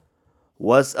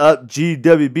What's up,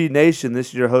 GWB Nation? This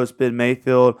is your host, Ben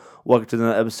Mayfield. Welcome to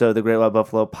another episode of the Great White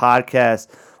Buffalo Podcast.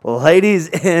 Ladies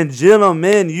and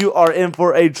gentlemen, you are in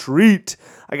for a treat.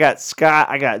 I got Scott,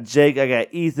 I got Jake, I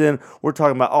got Ethan. We're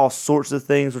talking about all sorts of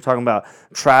things. We're talking about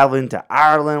traveling to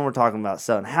Ireland. We're talking about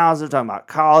selling houses. We're talking about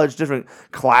college, different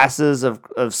classes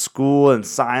of school and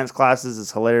science classes.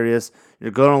 It's hilarious.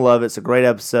 You're going to love it. It's a great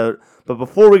episode. But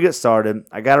before we get started,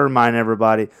 I got to remind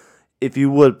everybody, if you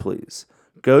would please,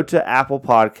 go to Apple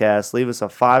Podcasts, leave us a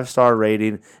 5-star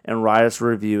rating, and write us a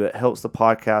review. It helps the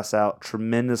podcast out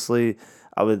tremendously.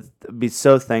 I would be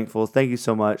so thankful. Thank you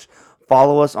so much.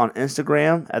 Follow us on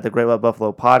Instagram at the Great White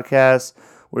Buffalo Podcast.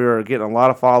 We are getting a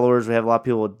lot of followers. We have a lot of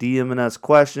people DMing us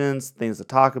questions, things to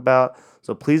talk about.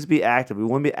 So please be active. We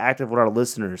want to be active with our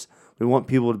listeners. We want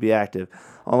people to be active.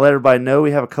 I'll let everybody know we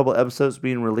have a couple episodes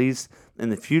being released in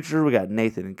the future. We got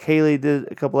Nathan and Kaylee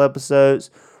did a couple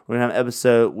episodes. We're going to have an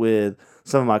episode with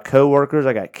some of my co-workers.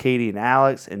 I got Katie and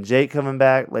Alex and Jake coming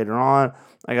back later on.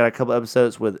 I got a couple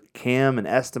episodes with Cam and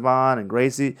Esteban and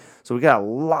Gracie. So we got a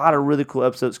lot of really cool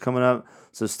episodes coming up.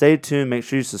 So stay tuned. Make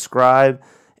sure you subscribe.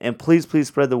 And please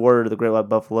spread the word of the Great White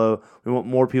Buffalo. We want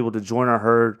more people to join our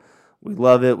herd. We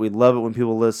love it. We love it when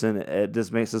people listen. It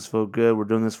just makes us feel good. We're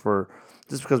doing this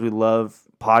just because we love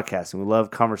podcasting. We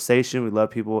love conversation. We love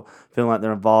people feeling like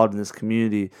they're involved in this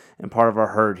community and part of our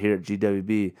herd here at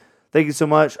GWB. Thank you so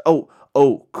much.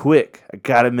 Oh, quick. I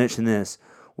got to mention this.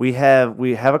 We have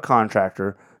a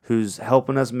contractor who's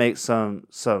helping us make some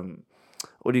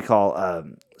what do you call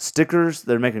stickers.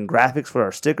 They're making graphics for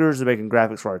our stickers. They're making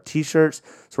graphics for our t-shirts.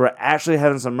 So we're actually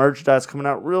having some merchandise coming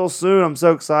out real soon. I'm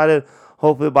so excited.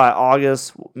 Hopefully by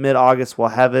mid-August, we'll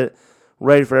have it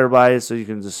ready for everybody so you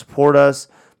can just support us,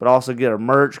 but also get our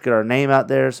merch, get our name out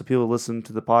there so people listen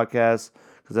to the podcast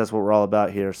because that's what we're all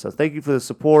about here. So thank you for the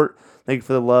support. Thank you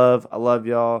for the love. I love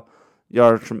y'all.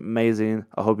 Y'all are amazing.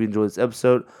 I hope you enjoy this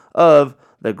episode of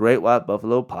the Great White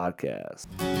Buffalo Podcast.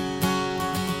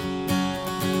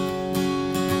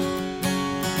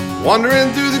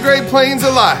 Wandering through the great plains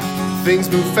of life, things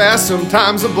move fast,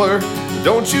 sometimes a blur.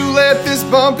 Don't you let this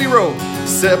bumpy road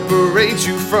separate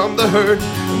you from the herd.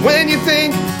 And when you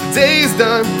think the day is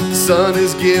done, the sun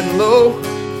is getting low,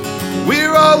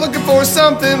 we're all looking for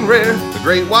something rare. The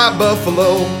Great White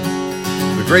Buffalo,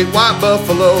 the Great White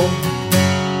Buffalo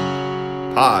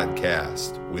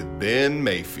Podcast with Ben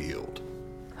Mayfield.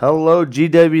 Hello,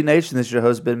 GW Nation. This is your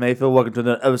host, Ben Mayfield. Welcome to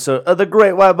another episode of the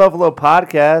Great White Buffalo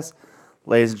Podcast.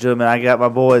 Ladies and gentlemen, I got my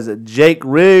boys, Jake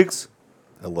Riggs.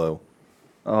 Hello.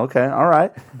 Oh, okay, all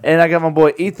right. And I got my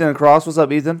boy Ethan across. What's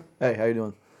up, Ethan? Hey, how you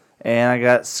doing? And I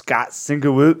got Scott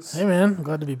Sinkowitz. Hey, man. I'm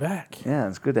glad to be back. Yeah,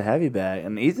 it's good to have you back.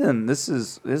 And Ethan, this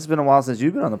has been a while since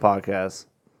you've been on the podcast.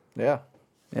 Yeah.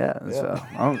 Yeah,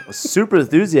 super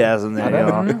enthusiasm there,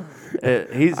 y'all.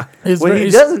 He he's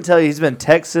doesn't tell you, he's been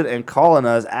texting and calling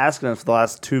us, asking us for the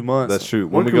last 2 months. That's true.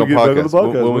 When we can go get back on the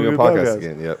podcast? When we go podcast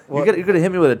again? Yep. You're going to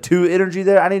hit me with a 2 energy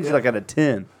there? I need you like at a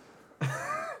 10.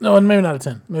 No, and maybe not a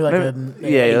 10. Maybe like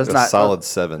that's A not solid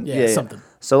 7. Yeah, something.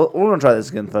 So we're going to try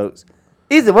this again, folks.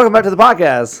 Ethan, welcome back to the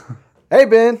podcast. Hey,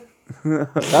 Ben.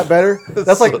 That better?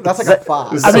 That's like a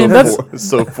 5. I mean, that's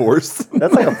so forced.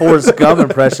 That's like a Forrest Gump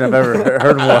impression I've ever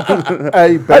heard one.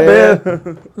 Hey,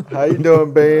 Ben. How you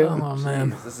doing, Ben? oh man,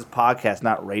 This is podcast,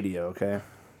 not radio, okay?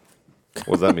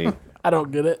 What does that mean? I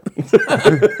don't get it.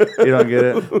 You don't get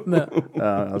it? No.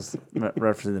 I was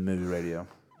referencing the movie Radio.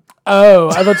 Oh,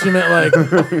 I thought you meant like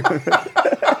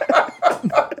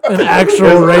an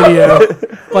actual radio.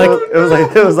 Like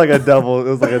It was like a double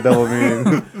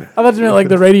meaning. I thought you meant like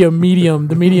the radio medium,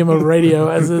 the medium of radio.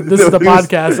 This is the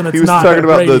podcast, and it's He was not talking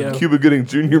about radio. the Cuba Gooding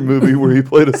Jr. movie where he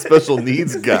played a special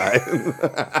needs guy.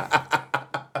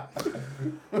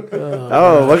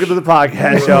 Welcome to the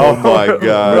podcast, y'all. Oh my We're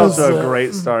God. off to a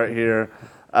great start here.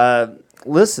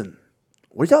 Listen,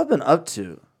 what y'all been up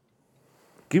to?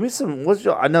 Give me some.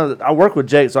 I know that I work with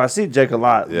Jake, so I see Jake a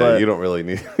lot. Yeah, but you don't really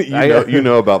need. You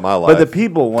know about my life. But the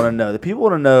people want to know. The people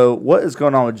want to know what is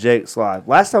going on with Jake's life.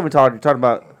 Last time we talked, you talked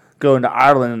about going to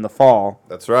Ireland in the fall.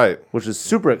 That's right. Which is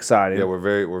super exciting. Yeah, we're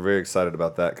very excited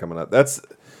about that coming up. That's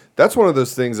one of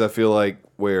those things I feel like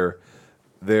where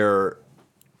there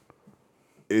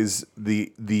is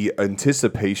the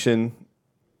anticipation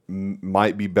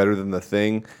might be better than the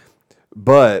thing,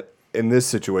 but in this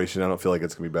situation, I don't feel like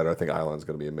it's gonna be better. I think Ireland's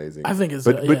gonna be amazing. I think it's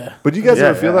but do you guys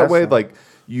ever feel that way? Like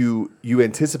you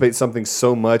anticipate something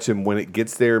so much, and when it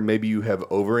gets there, maybe you have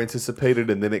over anticipated,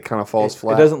 and then it kind of falls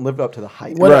flat. It doesn't live up to the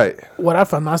hype. What I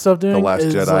find myself doing The Last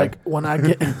is Jedi. like when I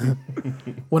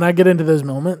get into those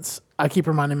moments, I keep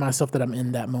reminding myself that I'm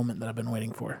in that moment that I've been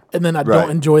waiting for, and then I don't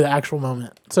enjoy the actual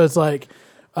moment. So it's like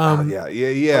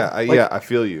I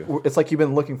feel you. It's like you've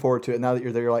been looking forward to it. Now that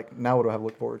you're there, you're like, now what do I have to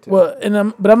look forward to? Well, and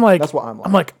I'm like, That's what I'm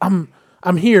like.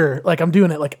 I'm here, like I'm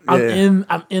doing it, like I'm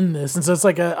Yeah. in this, and so it's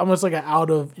like almost like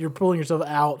you're pulling yourself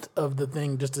out of the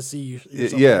thing just to see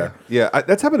yourself Yeah, there.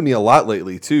 that's happened to me a lot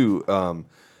lately too.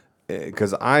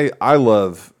 Because I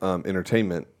love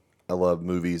entertainment. I love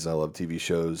movies. I love TV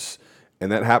shows.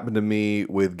 And that happened to me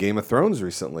with Game of Thrones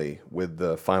recently, with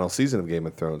the final season of Game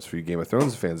of Thrones. For you Game of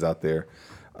Thrones fans out there,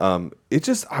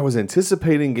 I was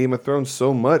anticipating Game of Thrones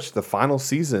so much, the final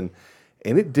season,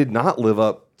 and it did not live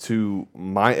up to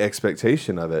my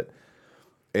expectation of it.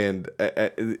 And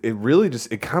it really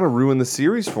it kind of ruined the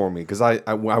series for me, because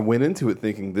I went into it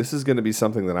thinking this is going to be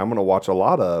something that I'm going to watch a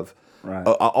lot of. Right.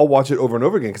 I'll watch it over and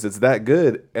over again because it's that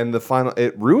good, and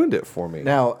it ruined it for me.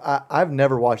 Now, I've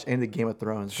never watched any of the Game of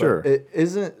Thrones. Sure. But it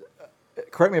isn't,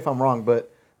 correct me if I'm wrong,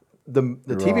 but the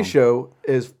TV wrong. show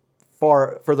is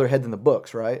far further ahead than the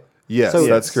books, right? Yes,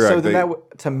 that's correct. So then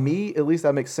to me, at least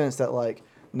that makes sense that like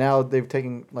now they've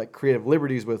taken like creative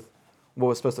liberties with what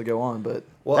was supposed to go on. But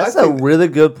That's a really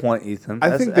good point, Ethan.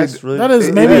 That's really That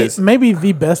is maybe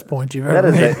the best point you've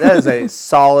ever made. that is a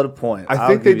solid point. I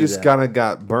think they just kind of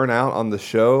got burnt out on the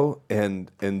show and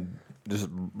just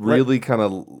really kind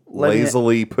of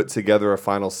lazily put together a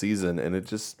final season, and it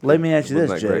just Let me ask you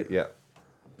wasn't this, that great. Jake. Yeah.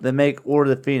 They make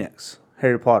Order of the Phoenix,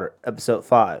 Harry Potter, episode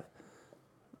 5.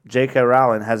 J.K.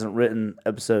 Rowling hasn't written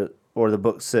the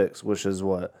book 6, which is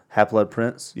what? Half-Blood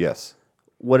Prince? Yes.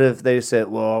 What if they said,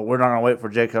 well, we're not going to wait for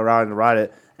J.K. Rowling to write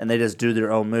it, and they just do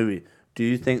their own movie? Do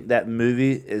you think that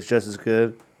movie is just as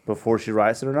good before she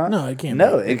writes it or not? No, it can't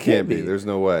No, be. it can't be. There's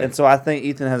no way. And so I think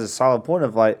Ethan has a solid point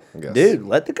of like, Yes. dude,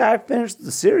 let the guy finish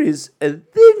the series, and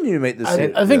then you make the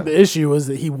series. I think the issue was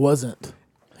that he wasn't.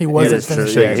 He Yeah, wasn't that's true.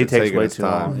 finishing. Yeah, he It's takes taking way his too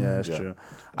time. long. Yeah, that's Yeah. true.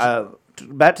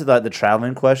 Back to the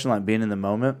traveling question, like being in the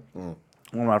moment. One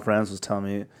of my friends was telling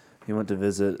me he went to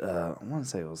visit. I want to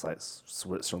say it was like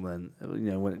Switzerland.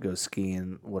 When it goes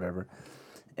skiing, whatever.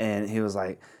 And he was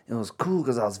like, it was cool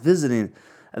because I was visiting,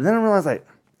 and then I realized like,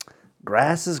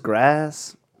 grass is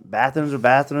grass, bathrooms are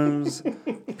bathrooms,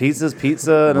 pizza's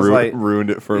pizza, and it's like ruined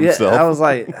it for yeah, himself. I was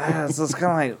like, so it's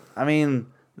kind of like, I mean,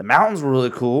 the mountains were really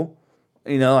cool,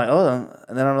 and then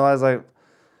I realized like,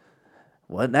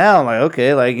 what now? I'm like,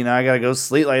 okay, like, I gotta go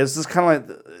sleep. Like, it's just kind of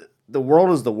like the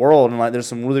world is the world, and like, there's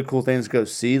some really cool things to go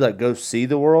see. Like, go see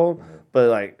the world, but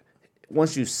like,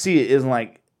 once you see it, isn't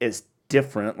like it's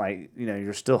different. Like,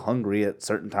 you're still hungry at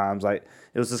certain times. Like,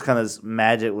 it was just kind of this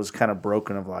magic was kind of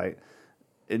broken of like,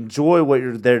 enjoy what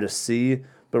you're there to see,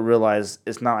 but realize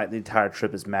it's not like the entire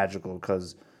trip is magical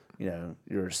because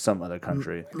you're some other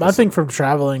country. My thing from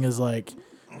traveling is like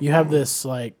you have this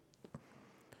like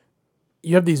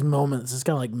you have these moments. It's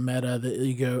kind of like meta that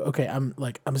you go, okay,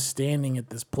 I'm standing at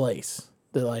this place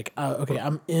that like okay,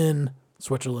 I'm in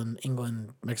Switzerland,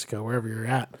 England, Mexico, wherever you're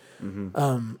at.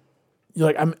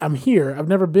 You're like I'm here. I've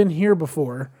never been here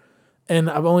before, and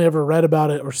I've only ever read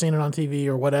about it or seen it on TV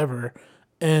or whatever,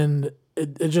 and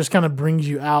it just kind of brings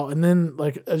you out. And then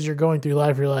like as you're going through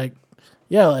life, you're like,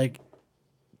 yeah, like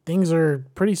things are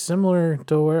pretty similar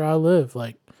to where I live.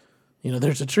 Like,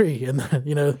 there's a tree, and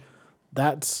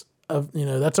that's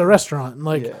a restaurant. And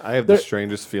like, I have the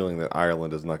strangest feeling that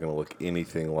Ireland is not going to look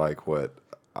anything like what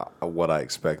I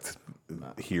expect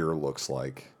here looks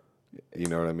like. You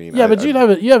know what I mean? yeah, but you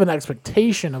have an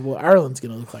expectation of what Ireland's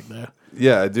going to look like, though.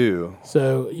 Yeah, I do.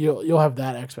 So you'll have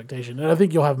that expectation, and I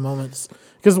think you'll have moments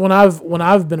because when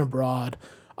I've been abroad,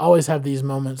 I always have these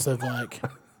moments of like.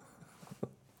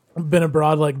 Been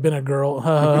abroad, like been a girl.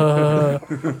 So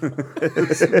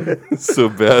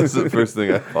bad. That's the first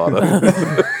thing I thought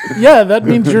of. Yeah, that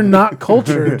means you're not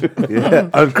cultured. Yeah,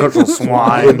 uncultured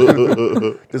swine.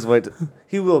 Just wait.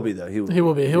 He will be though. He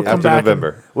will be. He'll come After back. and-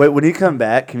 November. Wait, when you come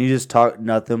back, can you just talk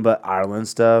nothing but Ireland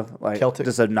stuff, like Celtic.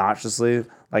 just obnoxiously,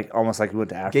 like almost like you went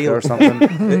to Africa Gaelic. or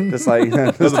something? Just like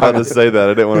I was about to say that.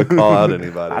 I didn't want to call out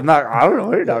anybody. I don't know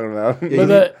what you're talking about. Yeah,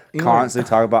 But Constantly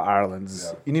talk about Ireland.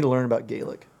 you need to learn about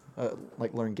Gaelic,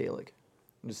 learn Gaelic.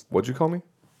 What'd you call me?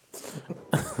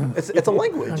 It's a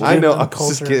language. I know. I'm I'm just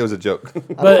cultured. kidding. It was a joke.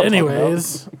 But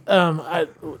anyways,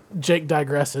 Jake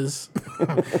digresses.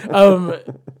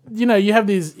 You have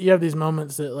these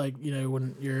moments that like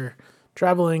when you're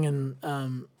traveling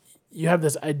and you have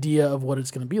this idea of what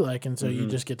it's going to be like, and so you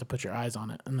just get to put your eyes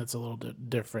on it, and that's a little bit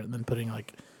different than putting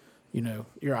like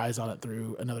your eyes on it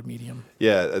through another medium.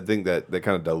 Yeah, I think that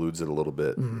kind of dilutes it a little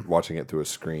bit. Watching it through a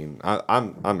screen,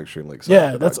 I'm extremely excited.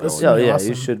 Yeah, about that's going. Yeah, awesome.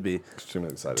 you should be.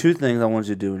 Extremely excited. 2 things I want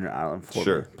you to do in your island for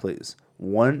Sure. me, please.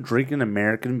 one drinking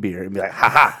American beer and be like, ha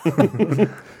ha,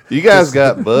 You guys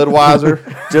got Budweiser?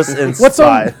 just in What's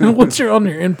spite. on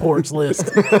your imports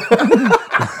list?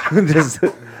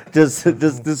 just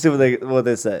see what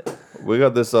they say. We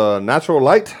got this Natural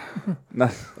Light, No.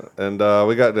 and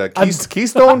we got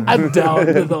Keystone. I doubt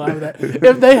that they'll have that.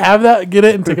 If they have that, get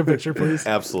it and take a picture, please.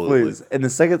 Absolutely. Please. And the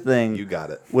second thing You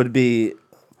got it. would be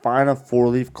find a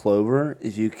 4-leaf clover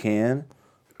if you can,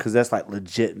 because that's like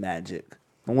legit magic.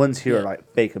 The ones here are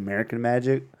like fake American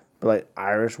magic, but like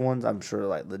Irish ones, I'm sure are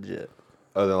like legit.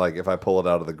 Oh, then like if I pull it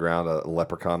out of the ground, a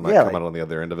leprechaun might Yeah, come like- out on the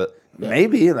other end of it.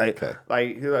 Maybe like Okay.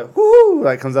 like you're like whoo,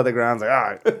 like comes out the ground, it's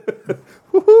like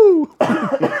all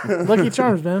right. Lucky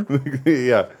Charms, man.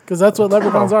 Yeah. Because that's what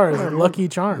leprechauns are, is Lucky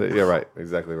Charms. Yeah. Right.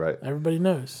 Exactly right. Everybody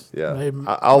knows. Yeah. They-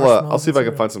 I'll marshmallows see if I and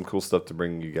can cigarettes. find some cool stuff to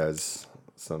bring you guys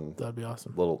some That'd be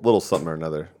awesome. little something or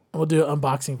another. We'll do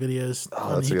unboxing videos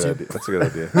on That's a good YouTube. idea. That's a good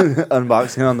idea.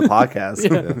 Unboxing on the podcast.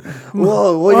 Yeah.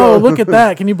 Whoa, whoa, Oh, look at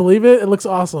that. Can you believe it? It looks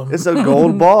awesome. it's a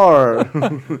gold bar.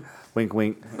 Wink,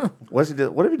 wink. What if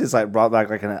you just like brought back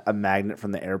like a magnet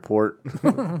from the airport,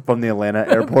 from the Atlanta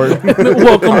airport?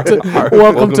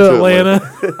 welcome to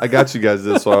Atlanta. I got you guys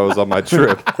this while I was on my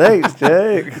trip. Thanks,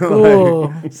 Jake.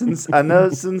 Cool. I know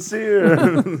it's sincere.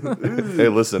 Hey,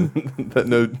 listen,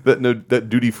 that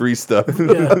duty free stuff.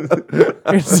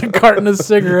 Yeah. Here's a carton of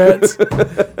cigarettes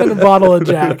and a bottle of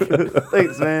Jack.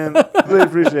 Thanks, man. Really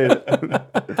appreciate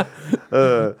it.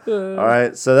 All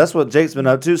right, so that's what Jake's been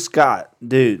up to. Scott,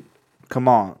 dude, come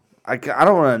on. I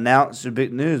don't want to announce your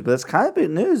big news, but it's kind of big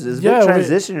news. It's a Yeah, big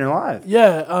transition in your life.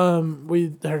 Yeah,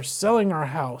 we are selling our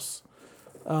house,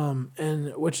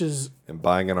 and which is And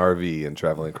buying an RV and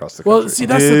traveling across the country. well. See,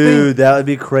 that's the thing. Dude, that would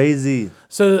be crazy.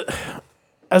 So,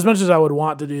 as much as I would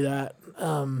want to do that,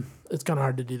 it's kind of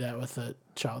hard to do that with a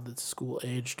child that's school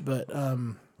aged. But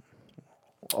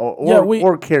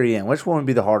Or Carrie Ann. Which one would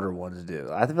be the harder one to do?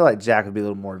 I feel like Jack would be a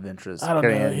little more adventurous. I don't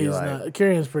Carrie know. Ann would be He's like, not.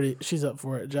 Carrie Ann's pretty. She's up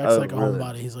for it. Jack's Oh, like a really?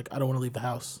 homebody. He's like, I don't want to leave the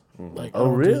house. Like, I Oh,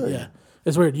 don't wanna do- really? Yeah,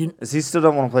 it's weird. Is he still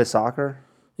don't want to play soccer?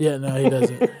 Yeah, no, he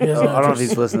doesn't. He has I no don't know if interest.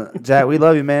 he's listening. Jack, we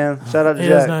love you, man. Shout out to He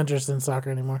has Jack. no interest in soccer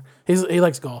anymore. He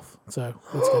likes golf, so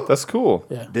that's good. That's cool.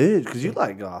 Yeah. Dude, because you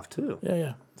like golf too.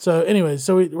 Yeah. So, anyways,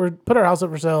 so we're put our house up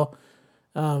for sale.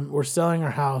 We're selling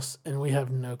our house, and we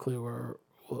have no clue where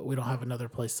we don't have another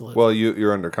place to live. Well,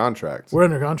 you're under contract. We're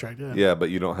under contract. Yeah. Yeah, but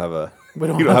you don't have a We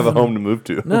don't you don't have a have home to move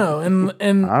to. No,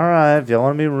 and All right, if y'all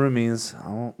want to be roomies,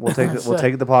 we'll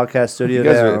take the podcast studio You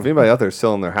guys are, down. if anybody out there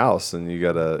selling their house and you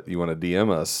want to DM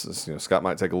us, Scott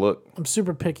might take a look. I'm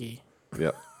super picky.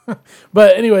 Yep.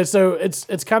 But anyway, so it's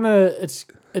kind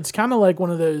of like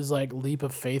one of those like leap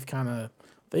of faith kind of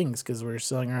things because we're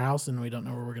selling our house and we don't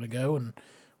know where we're gonna go and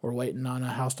we're waiting on a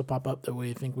house to pop up that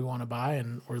we think we want to buy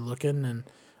and we're looking and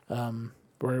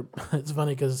we're it's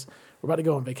funny because we're about to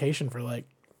go on vacation for like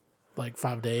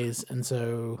 5 days and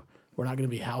so we're not gonna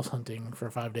be house hunting for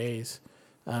 5 days,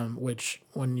 which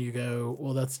when you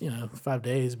go that's 5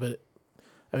 days, but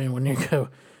I mean when you go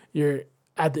you're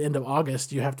at the end of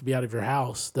August, you have to be out of your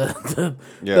house. That's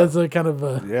a kind of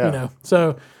a,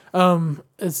 So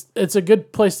it's a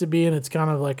good place to be, and it's kind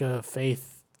of like a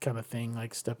faith kind of thing,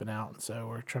 like stepping out. And so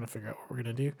we're trying to figure out what we're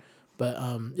gonna do. But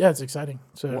it's exciting.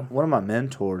 So One of my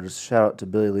mentors, shout out to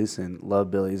Billy Leeson,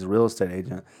 love Billy. He's a real estate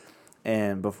agent,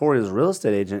 and before he was a real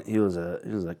estate agent, he was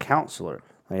a counselor.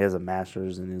 Like he has a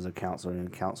master's, and he was a counselor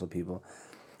and counsel people.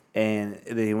 And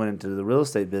then he went into the real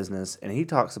estate business, and he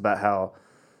talks about how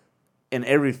in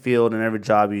every field and every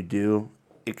job you do,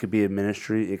 it could be a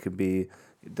ministry, it could be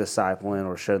discipling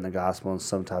or sharing the gospel in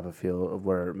some type of field of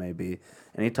where it may be.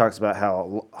 And he talks about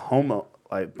how home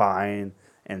like buying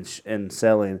and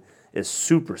selling is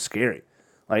super scary.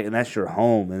 Like, and that's your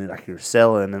home, and like you're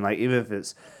selling, and like even if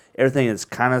it's everything is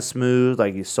kind of smooth,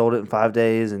 like you sold it in 5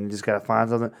 days, and you just gotta find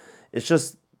something. It's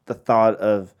just the thought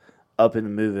of up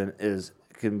and moving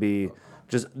can be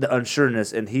just the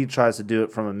unsureness, and he tries to do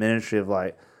it from a ministry of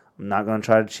like, I'm not going to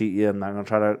try to cheat you. I'm not going to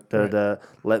try to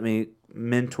let me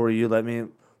mentor you. Let me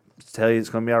tell you it's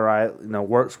going to be all right.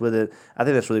 Works with it. I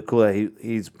think that's really cool that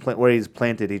he's where he's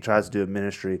planted. He tries to do a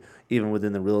ministry even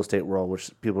within the real estate world, which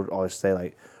people always say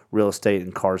like real estate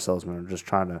and car salesmen are just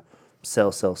trying to sell.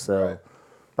 Right.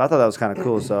 But I thought that was kind of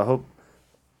cool. So I hope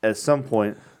at some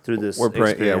point through this We're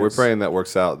praying. Yeah, we're experience- praying that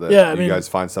works out. That Yeah, I you mean- guys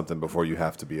find something before you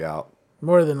have to be out.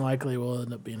 more than likely we'll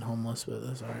end up being homeless, but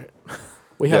that's all right.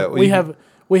 Yeah, well,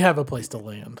 We have a place to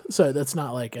land, so that's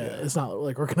not like it's not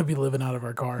like we're gonna be living out of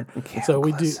our car. So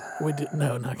we do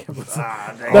no, not Camp Listen.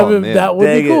 Oh, man. That would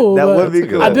Dang be it. cool. That but would be That's a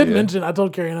good cool. I did idea. mention. I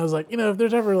told Carrie, and I was like, if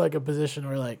there's ever like a position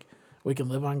where like we can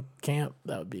live on camp,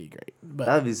 that would be great. But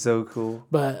That'd be so cool.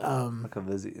 but I come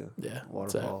visit you. yeah,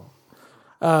 Waterfall.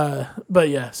 But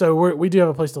yeah, so we do have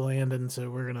a place to land, and so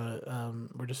we're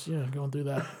just going through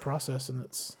that process, and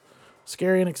it's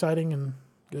scary and exciting and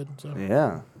good. So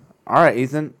Yeah. All right,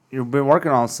 Ethan. You've been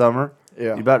working all summer. Yeah.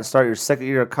 You're about to start your second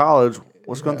year of college.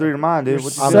 What's going through your mind, dude?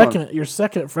 What you doing? your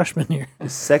second freshman year.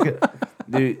 Second.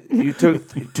 Dude, you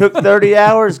took 30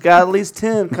 hours, got at least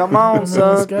 10. Come on, Let's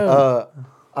son. go.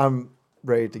 I'm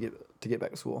ready to get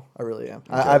back to school. I really am.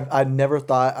 I never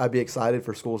thought I'd be excited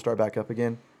for school to start back up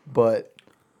again, but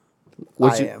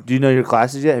I am. Do you know your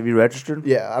classes yet? Have you registered?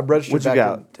 Yeah, I've registered. What you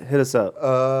back got? Hit us up.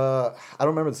 I don't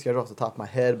remember the schedule off the top of my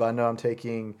head, but I know I'm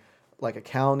taking like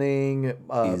accounting,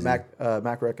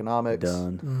 macroeconomics,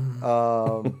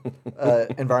 Done.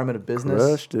 environment of business.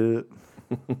 Crushed it.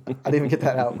 I didn't even get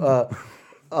that out.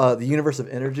 The Universe of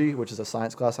Energy, which is a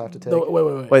science class I have to take.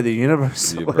 Wait. Wait, the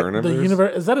universe. You burn The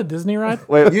universe, is that a Disney ride?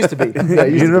 Wait, It used to be. Yeah, it used to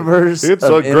be. universe. It's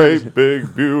of a great, energy.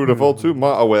 big, beautiful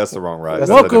tomorrow. Oh, wait, that's the wrong ride. That's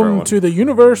That's a different Welcome one. to the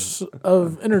universe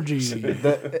of energy.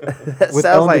 That With sounds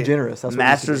Ellen like DeGeneres. That's what it used to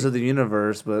Masters be. of the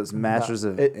Universe, but it's Masters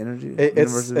of Energy.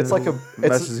 It's like a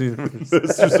Masters of the Universe.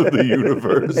 Masters of the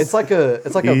Universe. it's like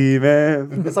a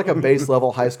He-Man. it's like a base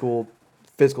level high school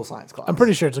physical science class. I'm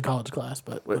pretty sure it's a college class,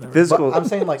 but whatever. Physical, But I'm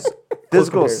saying like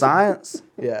physical comparison. science,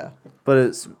 Yeah, but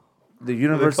it's the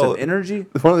universe call of it? energy,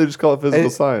 Why don't they just call it physical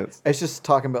It- science? it's just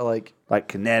talking about like like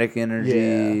kinetic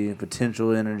energy,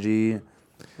 potential energy.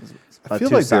 I feel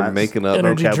like they're making up.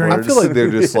 Energy I drinks. feel like they're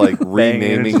just like Bang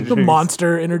energy renaming. The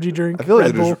Monster energy drink. I feel like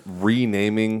Red they're Bull. just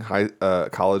renaming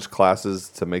college classes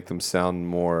to make them sound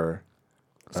more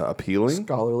appealing.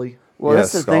 scholarly. Well, Yeah,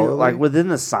 that's the thing. scholarly. Like within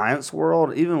the science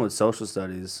world, even with social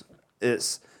studies,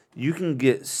 you can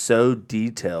get so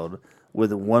detailed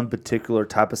with one particular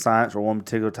type of science or one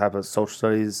particular type of social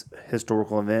studies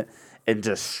historical event and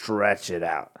just stretch it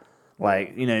out.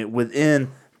 Like, within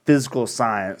physical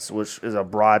science, which is a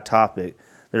broad topic,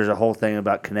 there's a whole thing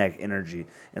about kinetic energy.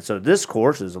 And so this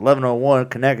course is 1101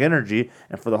 kinetic energy,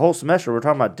 and for the whole semester we're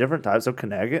talking about different types of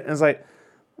kinetic. And it's like,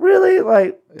 really?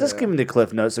 Like, just give me the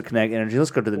cliff notes of kinetic energy.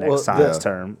 Let's go to the next Well, science the-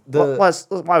 term. the-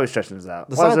 Why are we stretching this out?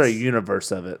 the Why is there a science-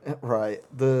 universe of it? Right.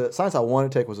 The science I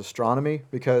wanted to take was astronomy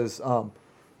because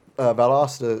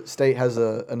Valdosta State has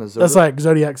an observatory. That's like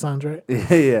zodiac signs, right?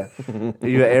 Yeah. Are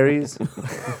you an Aries?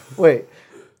 Wait.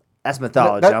 That's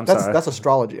mythology. I'm sorry. That's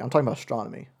astrology. I'm talking about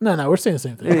astronomy. No, we're saying the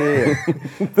same thing.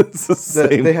 It's the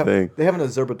same They have thing. they have an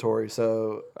observatory.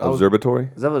 So Observatory?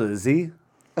 Is that what it is? Z?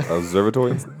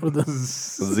 Observatory? With the-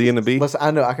 Z and a B? listen, I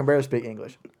know I can barely speak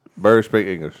English. Barely speak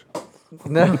English.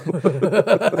 No,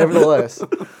 nevertheless,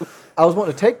 I was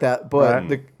wanting to take that, but Right.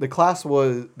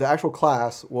 the actual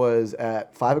class was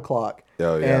at 5:00.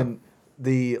 Oh, yeah. And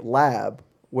the lab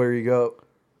where you go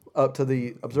up to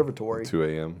the observatory 2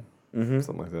 a.m.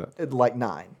 Something like that. at like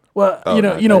 9. well, Oh, you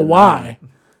know, not you know that why?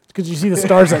 Because you see the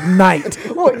stars at night.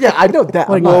 Well, yeah, I know that.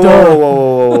 Like, I'm not- duh.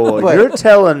 Whoa. But- You're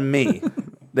telling me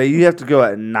that you have to go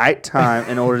at nighttime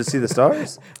in order to see the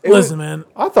stars? Listen, man,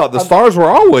 I thought the stars were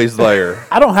always there.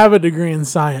 I don't have a degree in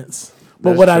science,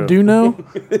 but That's what I true. do know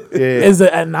Yeah. is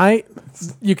that at night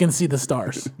you can see the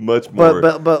stars. Much more.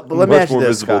 But let me much ask you more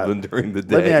this, visible Scott. than during the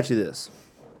day. Let me ask you this.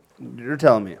 You're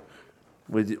telling me,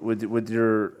 with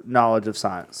your knowledge of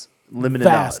science, limited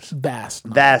knowledge, Vast.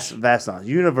 vast knowledge,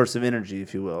 universe of energy,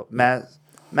 if you will,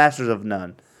 masters of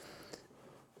none,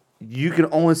 you can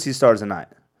only see stars at night.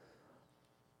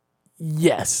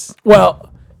 Yes. Well,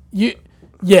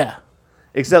 yeah.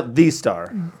 Except the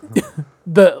star,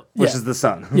 which is the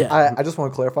sun. yeah. I just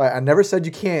want to clarify. I never said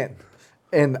you can't,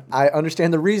 and I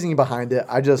understand the reasoning behind it.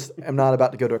 I just am not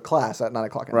about to go to a class at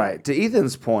 9:00 at Right. night. To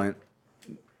Ethan's point,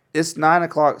 it's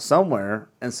 9:00 somewhere,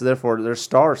 and so therefore there's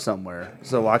stars somewhere.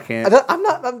 So why can't?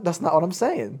 That's not what I'm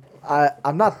saying.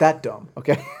 I'm not that dumb.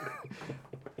 Okay.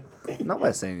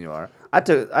 Nobody's saying you are. I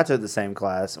took the same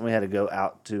class, and we had to go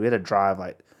out to. We had to drive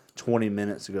like 20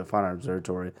 minutes to go find our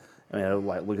observatory, and we had to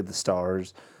like look at the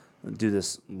stars, and do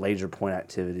this laser point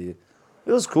activity.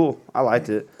 It was cool. I liked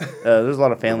it. There's a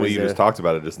lot of Well, families you there. just talked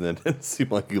about it just then. It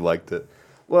seemed like you liked it.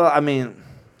 Well, I mean,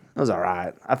 it was all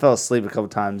right. I fell asleep a couple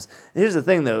times. And here's the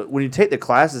thing, though: when you take the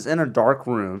class, it's in a dark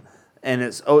room, and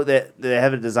it's they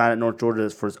have it designed at North Georgia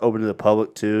for it's open to the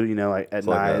public too. You know, like at It's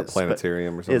like night. a It's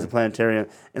planetarium or It's something. a planetarium,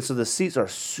 and so the seats are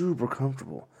super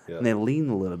comfortable, Yeah. and they lean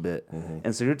a little bit. Mm-hmm.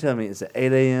 And so you're telling me it's at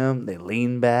 8 a.m. They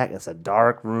lean back. It's a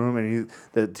dark room, and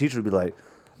the teacher would be like,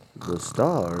 "The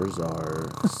stars are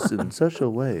in such a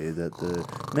way that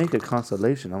they make a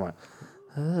constellation." I'm like,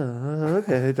 "Oh,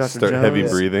 okay, Dr. Start Jones." heavy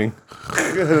breathing.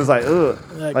 It was like, ugh.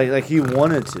 Like he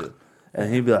wanted to.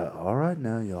 And he'd be like, "All right,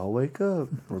 now y'all wake up.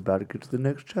 We're about to get to the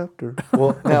next chapter."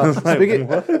 Well, now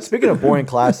speaking of boring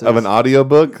classes, Of an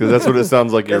audiobook? Because that's what it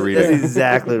sounds like you're That's reading.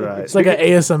 exactly right. It's like an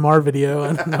ASMR video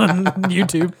on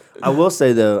YouTube. I will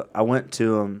say though, I went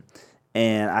to him,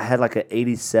 and I had like an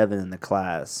 87 in the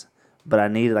class, but I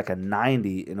needed like a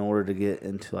 90 in order to get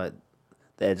into like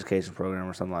the education program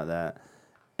or something like that.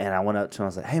 And I went up to him. I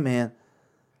was like, "Hey man,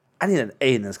 I need an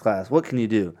A in this class. What can you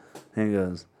do?" And he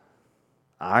goes,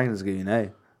 "I can just give you an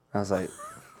A." I was like,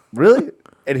 "Really?"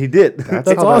 And he did. That's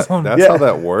how awesome. That's how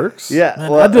that works? Yeah.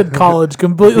 Man, well, I did college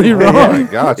completely Oh my wrong.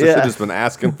 gosh, I should Yeah. have just been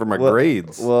asking for my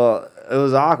grades. Well, it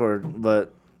was awkward,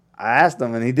 but I asked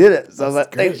him and he did it. So I was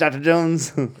like, "Thanks, Dr.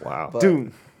 Jones." Wow.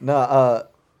 Dude. no,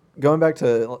 going back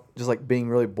to just like being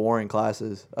really boring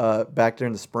classes. Back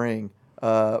during the spring,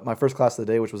 my first class of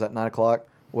the day, which was at 9:00,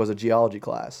 was a geology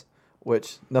class,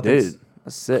 which nothing. Dude,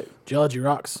 that's sick. Geology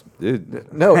rocks.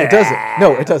 Dude, No, it doesn't.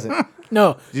 No, it doesn't.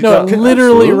 No, talk- it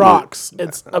literally Absolutely. rocks.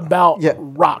 It's about Yeah.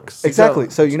 rocks. Exactly.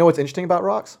 So you know what's interesting about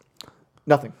rocks?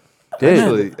 Nothing.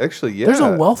 actually, yeah. There's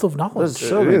a wealth of knowledge. There's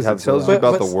so It many is. It types tells of you rocks.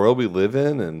 about But- the world we live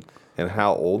in and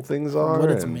how old things are.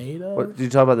 What it's and made of. What, did you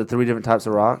talk about the 3 different types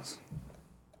of rocks?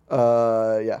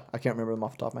 Yeah, I can't remember them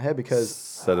off the top of my head because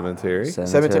Sedimentary.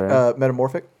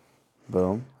 metamorphic.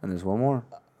 Boom. And there's one more.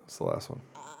 That's the last one.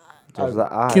 There's the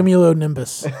eye.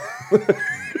 Cumulonimbus.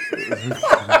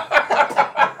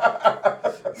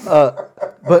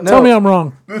 But no, Tell me I'm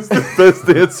wrong. Best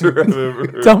answer I've ever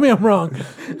heard. Tell me I'm wrong.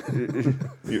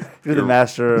 You're the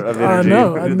master of I energy.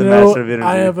 know. I You're the know. master of energy.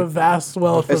 I have a vast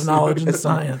wealth of knowledge in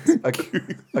science. a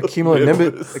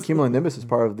cumulonimbus is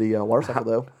part of the water cycle,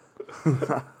 though.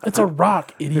 It's a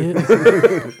rock, idiot.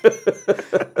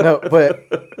 No, but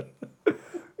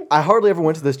I hardly ever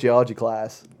went to this geology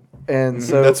class, and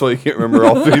so That's why you can't remember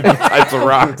all 3 types of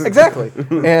rocks. exactly.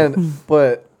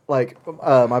 But like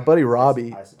my buddy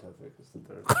Robbie,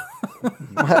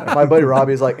 my buddy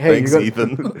Robbie is like, "Hey, Thanks, you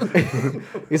Ethan.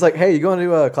 He's like, "Hey, you going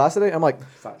to class today?" I'm like,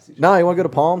 "Nah, you want to go to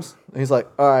Palms?" And he's like,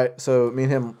 "All right." So me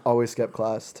and him always skip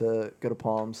class to go to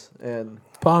Palms, and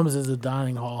Palms is a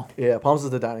dining hall. yeah, Palms is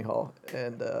the dining hall,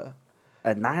 and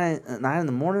At 9 in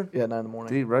the morning? yeah, 9 in the To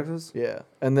morning. eat breakfast? Yeah,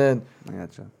 and then I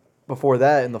gotcha. before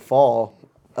that, in the fall,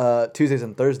 Tuesdays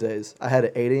and Thursdays, I had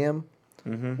at 8 a.m.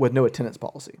 with no attendance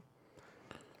policy.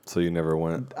 So you never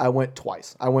went. I went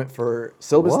twice. I went for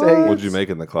syllabus What? day. What'd you make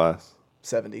in the class?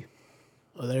 70.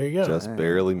 Well, there you go. Just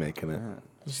barely making it.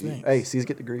 Just think. Hey, C's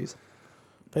get degrees.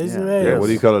 Basically, Yeah. Yeah. yes.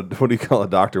 What do you call a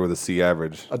doctor with a C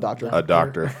average? A doctor. A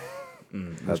doctor.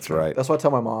 That's right. That's what I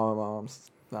tell my mom. My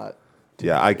mom's not.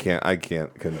 Yeah, I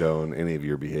can't condone any of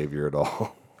your behavior at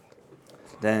all.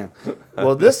 Damn.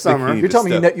 Well, this summer, You You're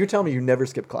telling me step- you're telling me you never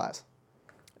skipped class.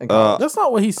 In college. That's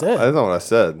not what he said. That's not what I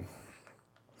said.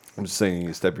 I'm just saying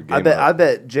you step your game I up.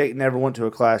 bet Jake never went to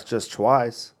a class just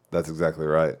twice. That's exactly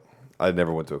right. I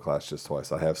never went to a class just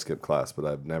twice. I have skipped class, but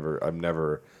I've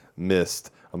never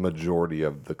missed a majority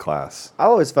of the class. I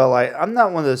always felt like I'm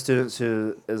not one of those students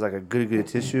who is like a goody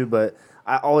tissue, but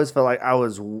I always felt like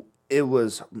it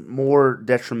was more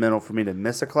detrimental for me to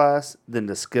miss a class than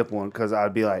to skip one because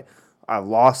I'd be like, I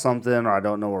lost something or I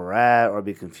don't know where we're at or I'd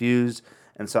be confused.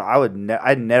 And so I would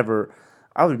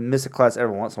miss a class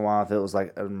every once in a while if it was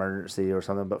like an emergency or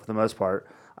something. But for the most part,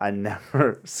 I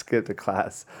never skipped a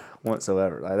class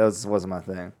whatsoever. Like, that wasn't my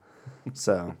thing.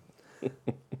 So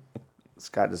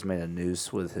Scott just made a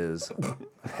noose with his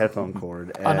headphone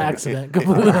cord. on and- accident.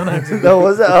 Completely on accident. No,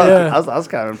 was it? Oh, Yeah. I was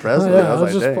kind of impressed Oh, with it. yeah, I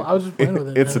was like, dang. I was just playing with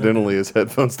it. Incidentally, his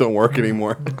headphones don't work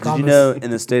anymore. Did you know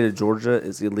in the state of Georgia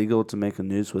it's illegal to make a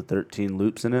noose with 13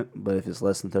 loops in it, but if it's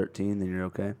less than 13, then you're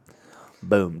okay?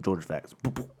 Boom, Georgia facts.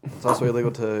 Boop, boop. It's also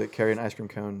illegal to carry an ice cream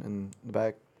cone in the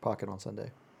back pocket on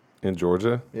Sunday. In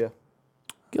Georgia, Yeah.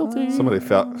 Guilty. somebody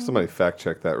fact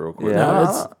check that real quick. Yeah, No, I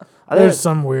it's- think There's it's-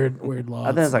 some weird law. I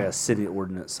think it's like a city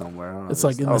ordinance somewhere. I don't know. It's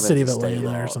like in I the don't city think of it's a state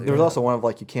Atlanta or law. something. There was also one of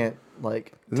like you can't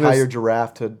like Isn't tie this- your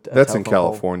giraffe to. A That's in telephone pole.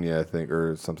 California, I think,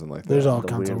 or something like that. There's all The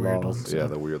kinds of weird weird laws. ones. Yeah,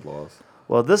 the weird laws.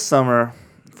 Well, this summer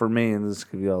for me, and this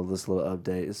could be all this little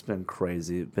update. It's been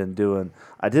crazy.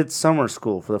 I did summer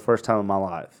school for the first time in my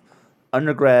life.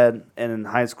 Undergrad and in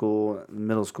high school,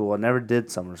 middle school, I never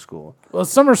did summer school. Well,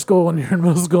 summer school when you're in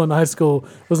middle school and high school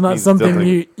was not something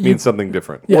you means something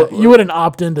different. yeah, you wouldn't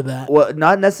opt into that. Well,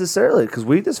 not necessarily, because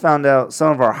we just found out some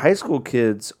of our high school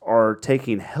kids are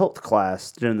taking health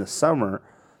class during the summer,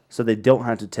 so they don't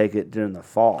have to take it during the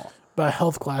fall. By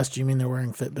health class, do you mean they're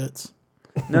wearing Fitbits?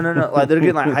 No. Like they're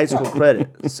getting like high school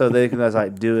credit, so they can just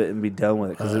like do it and be done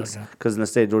with it. Because okay. in the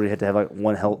state of Georgia, you have to have like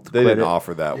one health They credit. didn't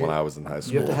offer that when I was in high You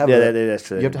school. have to have Yeah, a, that's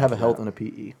true. you have to have a health and a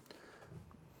PE.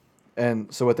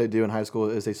 And so what they do in high school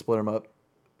is they split them up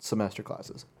semester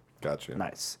classes. Gotcha.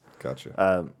 Nice.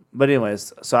 Gotcha. But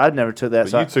anyways, so I never took that.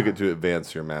 But so you took it to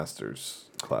advance your master's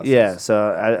classes. Yeah,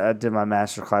 so I did my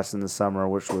master class in the summer,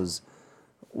 which was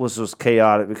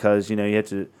chaotic because you had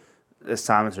to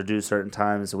assignments are due certain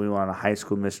times, and we went on a high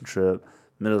school mission trip,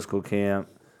 middle school camp,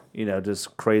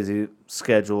 just crazy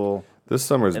schedule. This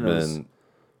summer's And it was- been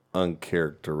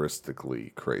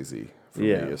uncharacteristically crazy for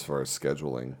Yeah. me as far as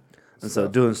scheduling. And so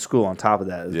doing school on top of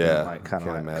that has Yeah, been like can't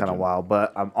kind of imagine. wild.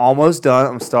 But I'm almost done.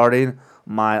 I'm starting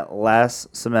my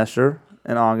last semester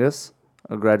in August.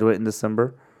 I'll graduate in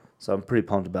December, so I'm pretty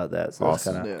pumped about that. So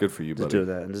Awesome. kind of Good for you, just buddy. doing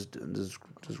that and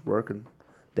just working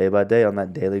day by day on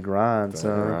that daily grind.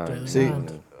 So Right. See,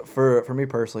 Grind. for me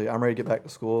personally, I'm ready to get back to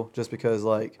school just because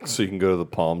So you can go to the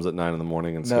Palms at 9 in the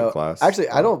morning and skip no, class. actually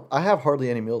I have hardly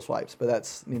any meal swipes, but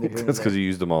that's neither here nor That's because there. you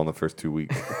used them all in the first 2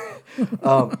 weeks.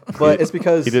 But it's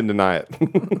because He didn't deny it.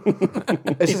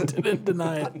 it's just Didn't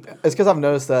deny it. it's because I've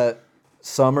noticed that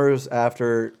summers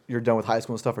after you're done with high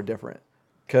school and stuff are different.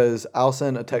 Because I'll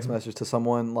send a text message to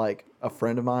someone like a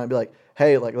friend of mine and be like,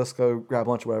 hey, like let's go grab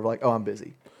lunch or whatever. Like, oh, I'm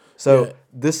busy. So Yeah.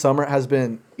 this summer has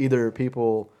been either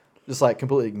people just like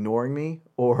completely ignoring me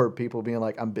or people being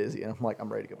like, I'm busy. And I'm like,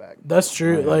 I'm ready to go back. That's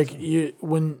true. Like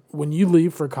when you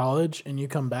leave for college and you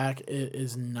come back, it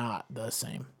is not the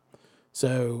same.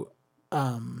 So,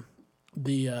 the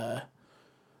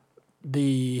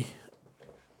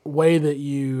way that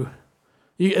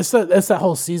it's that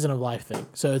whole season of life thing.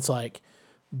 So it's like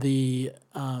there's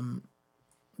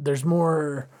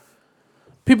more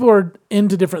people are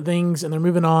into different things and they're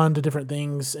moving on to different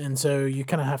things, and so you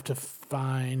kind of have to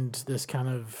find this kind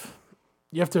of.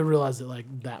 You have to realize that like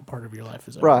that part of your life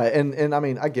is over. Right. And I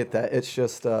mean, I get that. It's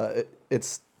just,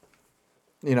 it's,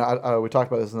 we talked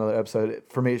about this in another episode.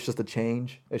 For me, it's just a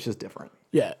change. It's just different.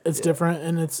 Yeah, it's different,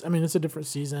 and it's a different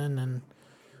season, and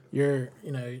it's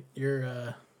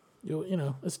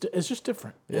just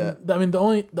different. Yeah. And, I mean,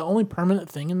 the only permanent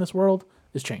thing in this world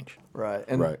is change. Right.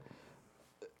 And, Right.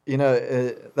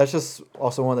 that's just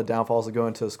also one of the downfalls of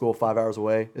going to school 5 hours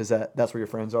away is that's where your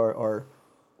friends are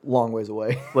long ways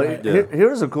away. But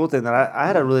here's a cool thing that I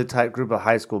had a really tight group of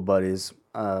high school buddies.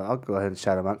 I'll go ahead and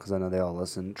shout them out because I know they all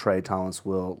listen. Trey, Thomas,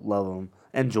 Will, love them,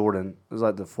 and Jordan. It was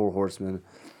like the four horsemen.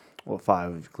 Well,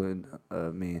 five, including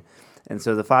me. And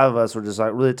so the five of us were just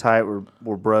like really tight.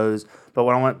 We're bros. But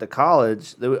when I went to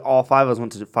college, all five of us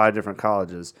went to 5 different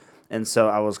colleges. And so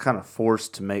I was kind of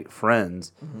forced to make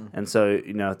friends. Mm-hmm. And so,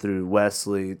 through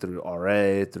Wesley, through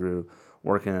RA, through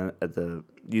working at the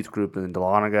youth group in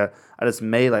Dahlonega, I just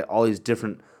made like all these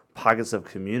different pockets of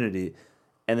community.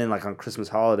 And then like on Christmas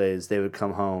holidays, they would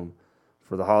come home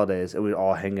for the holidays and we'd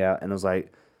all hang out. And it was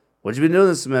like, what you been doing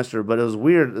this semester? But it was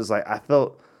weird. It was like, I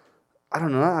felt, I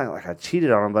don't know, not like I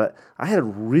cheated on them, but I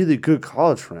had really good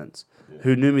college friends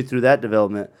who knew me through that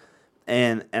development.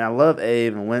 And I love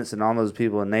Abe and Winston and all those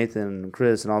people and Nathan and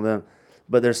Chris and all them.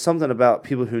 But there's something about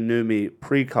people who knew me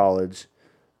pre-college,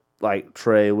 like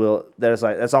Trey, Will, that's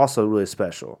also really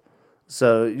special.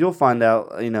 So you'll find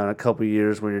out, in a couple of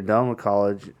years when you're done with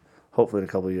college, hopefully in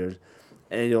a couple of years,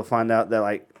 and you'll find out that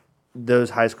like those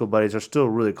high school buddies are still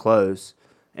really close,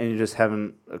 and you're just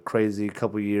having a crazy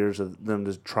couple of years of them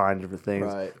just trying different things.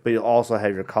 Right. But you'll also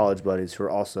have your college buddies who are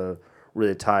also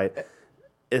really tight.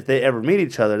 If they ever meet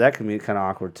each other, that can be kind of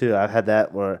awkward too. I've had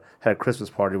that where I had a Christmas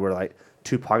party where like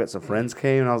 2 pockets of friends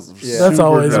came, and I was That's super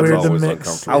always nervous. weird to always mix.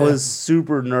 uncomfortable. I was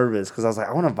super nervous because I was like,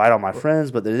 I want to invite all my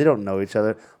friends, but they don't know each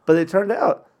other. But it turned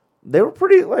out they were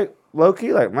pretty like low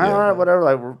key, like man, all right, whatever.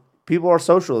 Like people are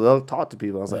social; they'll talk to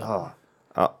people. I was like, oh,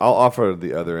 I'll offer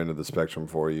the other end of the spectrum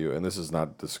for you, and this is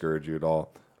not to discourage you at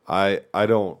all. I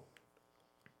don't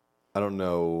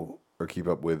know or keep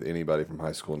up with anybody from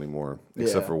high school anymore,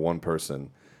 except Yeah. for one person,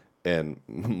 and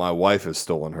my wife has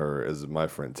stolen her as my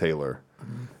friend Taylor.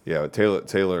 Yeah,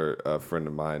 Taylor, a friend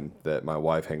of mine that my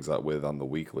wife hangs out with on the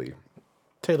weekly.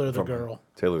 Taylor the girl.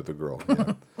 Taylor the girl.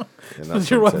 Yeah. And that's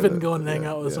Your from wife Taylor. didn't go and hang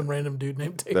Yeah, out with yeah. some random dude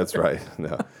named Taylor. That's right.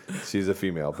 No, she's a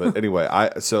female. But anyway, I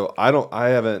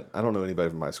don't know anybody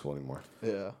from high school anymore.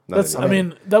 Yeah. Not That's. anymore. I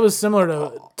mean, that was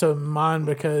similar to mine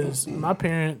because my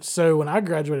parents. So when I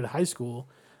graduated high school,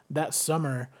 that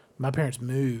summer, my parents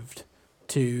moved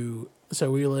to. So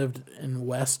we lived in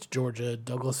West Georgia,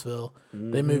 Douglasville.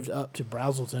 They moved up to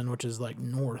Brazelton, which is like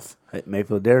north. hey,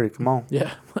 Mayfield Dairy, come on.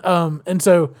 Yeah. And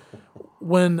so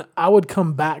when I would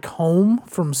come back home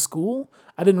from school,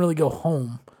 I didn't really go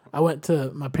home. I went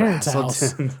to my parents'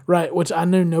 house, right, which I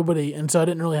knew nobody, and so I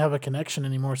didn't really have a connection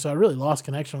anymore. So I really lost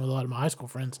connection with a lot of my high school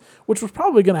friends, which was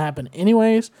probably going to happen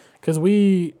anyways, because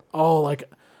we all,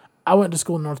 I went to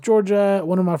school in North Georgia.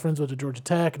 One of my friends went to Georgia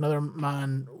Tech. Another of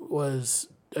mine was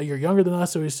a year younger than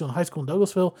us, so he was still in high school in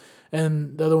Douglasville,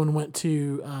 and the other one went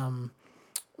to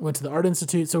the Art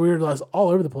Institute. So we were all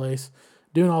over the place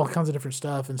doing all kinds of different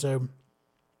stuff. And so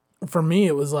for me,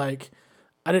 it was like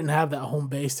I didn't have that home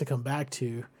base to come back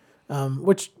to,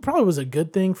 which probably was a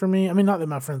good thing for me. I mean, not that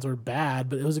my friends were bad,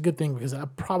 but it was a good thing because I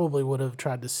probably would have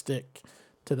tried to stick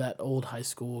to that old high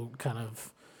school kind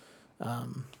of,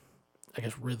 I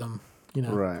guess, rhythm,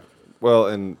 Right. Well,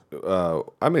 and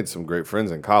I made some great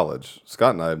friends in college.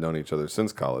 Scott and I have known each other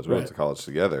since college. We went Right. to college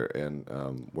together,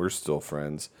 and we're still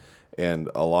friends. And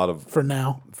a lot of For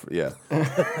now. yeah,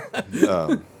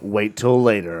 Wait till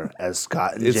later as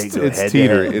Scott and Jake go it's head to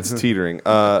teetering. head. It's teetering.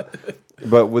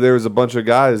 But there was a bunch of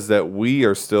guys that we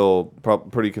are still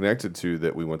pretty connected to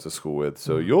that we went to school with.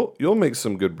 So you'll make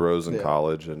some good bros in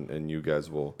college, and you guys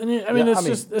will. And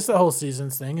it's the whole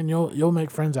seasons thing, and you'll make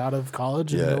friends out of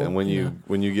college. Yeah, you'll, and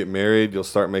when you get married, you'll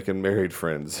start making married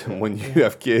friends. And when you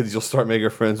have kids, you'll start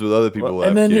making friends with other people. Who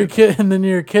and have then kids.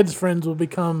 your kids' friends will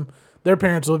become their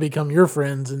parents will become your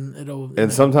friends, and it'll.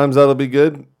 And sometimes that'll be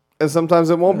good, and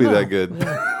sometimes it won't be that good.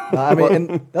 I mean,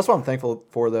 and that's what I'm thankful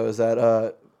for, though, is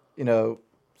that,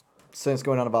 since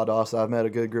going down to Valdosta, I've met a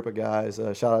good group of guys.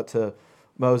 Shout out to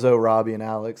Mozo, Robbie, and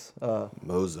Alex.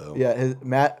 Mozo. Yeah,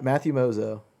 Matthew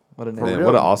Mozo. What a name. Man, real?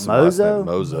 what an awesome last name,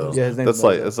 Mozo? Mozo. Yeah, his name that's is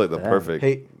like Mozo. that's like the perfect.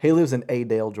 He lives in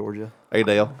Adale, Georgia. Hey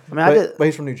Dale. I mean, But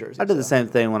he's from New Jersey. I did the so. same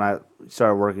thing when I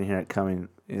started working here at Cumming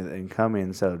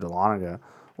instead of Dahlonega.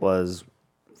 Was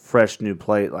fresh new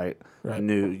plate, like Right.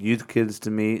 new youth kids to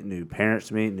meet, new parents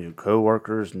to meet, new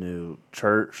coworkers, new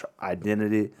church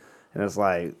identity, and it's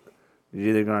like you're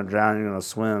either gonna drown or you're gonna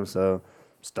swim. So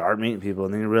start meeting people,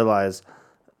 and then you realize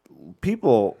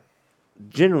people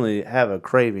generally have a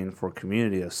craving for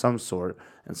community of some sort.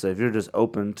 And so if you're just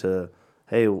open to,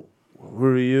 hey, who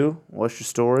are you? What's your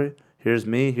story? Here's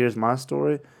me. Here's my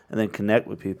story, and then connect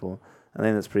with people. I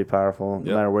think that's pretty powerful, no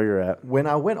Yep. matter where you're at. When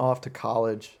I went off to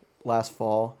college last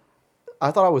fall,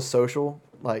 I thought I was social.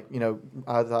 Like,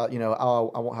 I thought,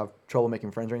 I won't have trouble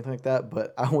making friends or anything like that.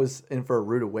 But I was in for a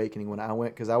rude awakening when I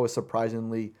went because I was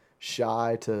surprisingly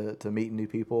shy to meet new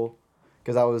people.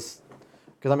 Because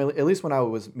I mean, at least when I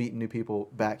was meeting new people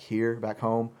back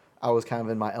home, I was kind of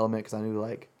in my element because I knew,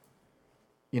 like,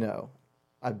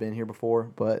 I'd been here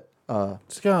before. But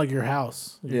It's kind of like your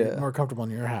house. You're Yeah. more comfortable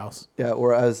in your house. yeah,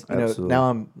 whereas, Absolutely. now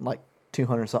I'm like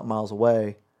 200 something miles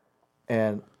away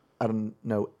and I don't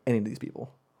know any of these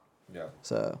people. Yeah.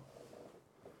 So,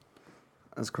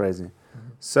 That's crazy.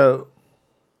 So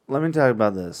let me talk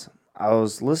about this. I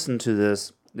was listening to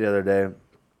this the other day, and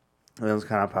it was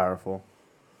kind of powerful.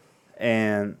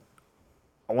 And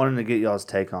I wanted to get y'all's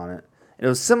take on it. It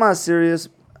was semi-serious,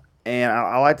 and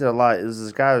I liked it a lot. It was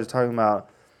this guy who was talking about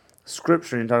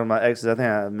scripture and talking about Exodus. I think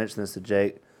I mentioned this to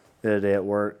Jake the other day at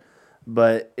work.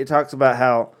 But it talks about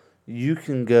how you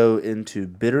can go into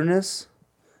bitterness,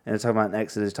 and it's talking about in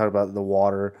Exodus, it's talking about the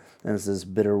water, and it's this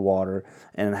bitter water,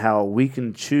 and how we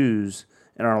can choose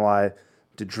in our life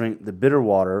to drink the bitter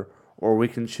water, or we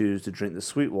can choose to drink the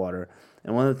sweet water.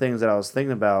 And one of the things that I was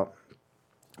thinking about,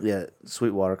 yeah,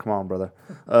 sweet water, come on, brother.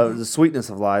 The sweetness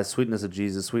of life, sweetness of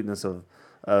Jesus, sweetness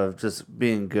of just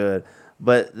being good.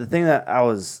 But the thing that I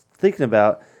was thinking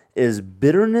about is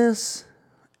bitterness,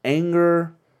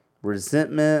 anger,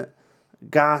 resentment,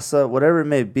 gossip, whatever it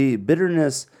may be.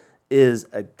 Bitterness is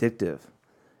addictive.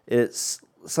 It's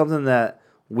something that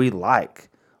we like.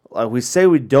 Like, we say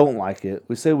we don't like it.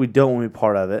 We say we don't want to be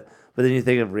part of it. But then you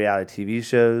think of reality TV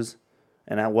shows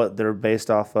and what they're based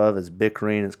off of is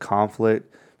bickering, it's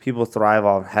conflict. People thrive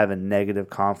on having negative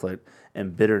conflict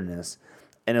and bitterness.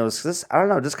 And it was just, I don't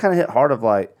know, just kind of hit hard of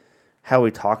like how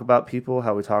we talk about people,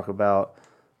 how we talk about,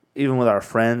 even with our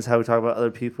friends, how we talk about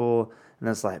other people. And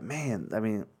it's like, man, I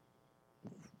mean,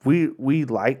 we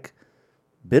like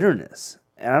bitterness.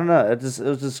 And I don't know, it was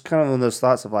just kind of one of those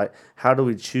thoughts of like, how do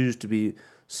we choose to be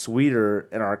sweeter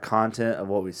in our content of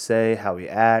what we say, how we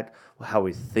act, how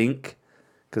we think?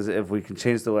 Because if we can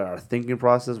change the way our thinking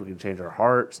process, we can change our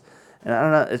hearts. And I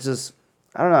don't know, it's just,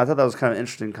 I don't know, I thought that was kind of an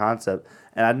interesting concept.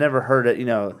 And I'd never heard it,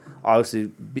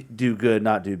 obviously do good,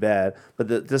 not do bad.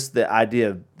 But just the idea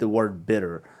of the word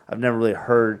bitter, I've never really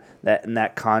heard that in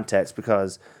that context,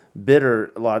 because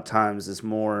bitter a lot of times is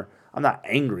more, I'm not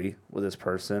angry with this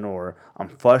person or I'm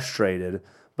frustrated,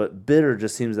 but bitter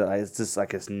just seems that it's just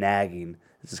like it's nagging.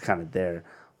 It's just kind of there.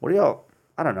 What do y'all,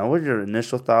 I don't know, what are your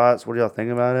initial thoughts? What do y'all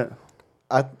think about it?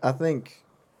 I think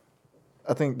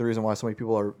the reason why so many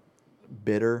people are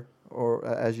bitter, or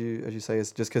as you say,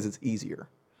 is just because it's easier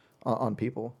on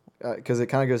people. Because it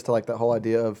kind of goes to like that whole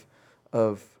idea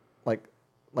of like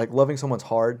loving someone's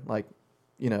hard. Like,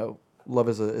 love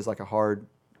is like a hard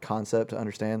concept to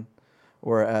understand.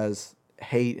 whereas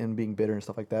hate and being bitter and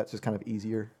stuff like that is just kind of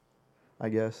easier, I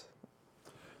guess.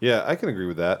 Yeah, I can agree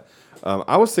with that.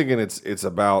 I was thinking it's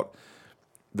about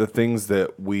the things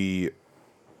that we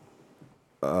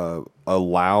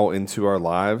allow into our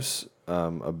lives.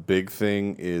 A big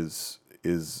thing is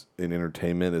in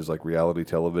entertainment is like reality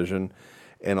television,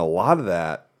 and a lot of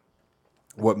that,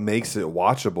 what makes it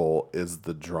watchable is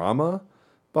the drama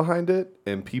behind it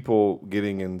and people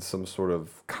getting in some sort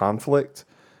of conflict,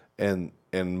 and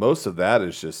most of that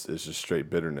is just straight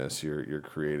bitterness. You're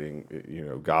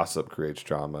creating, gossip creates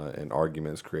drama and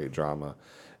arguments create drama,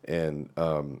 and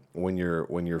when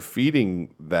you're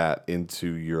feeding that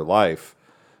into your life,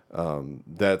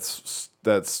 that's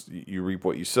you reap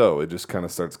what you sow. It just kind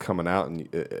of starts coming out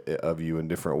of you in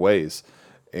different ways,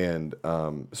 and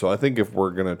so I think if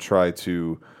we're gonna try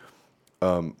to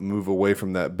move away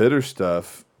from that bitter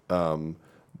stuff, then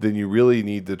you really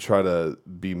need to try to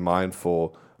be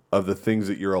mindful of the things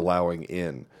that you're allowing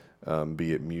in,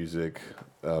 be it music,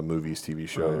 movies, TV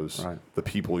shows, Right. the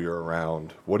people you're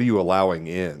around. What are you allowing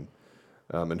in,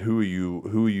 and who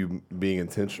are you being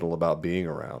intentional about being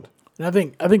around? And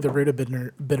I think the root of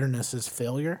bitterness is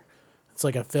failure. It's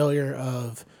like a failure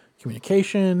of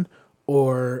communication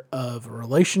or of a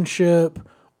relationship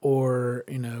or,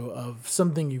 of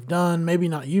something you've done. Maybe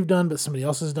not you've done, but somebody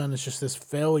else has done. It's just this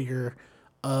failure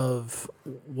of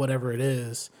whatever it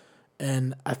is.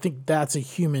 And I think that's a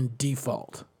human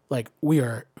default. Like, we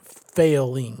are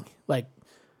failing. Like,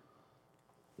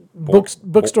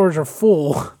 bookstores are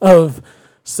full of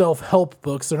self-help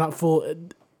books. They're not full.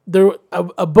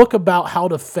 A book about how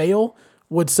to fail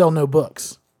would sell no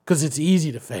books because it's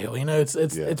easy to fail.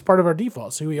 It's part of our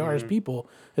defaults. Who we are as people.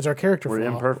 It's our character We're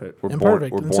flaw. imperfect. We're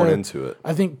Imperfect. born And so into it.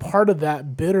 I think part of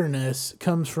that bitterness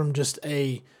comes from just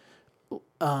a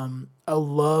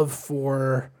love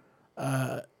for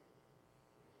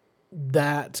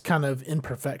that kind of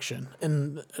imperfection,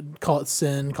 and call it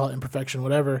sin, call it imperfection,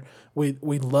 whatever. We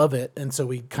love it, and so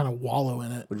we kind of wallow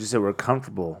in it. Would you say we're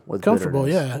comfortable with Comfortable,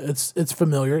 bitterness? yeah. It's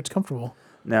familiar. It's comfortable.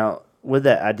 Now, with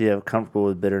that idea of comfortable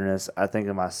with bitterness, I think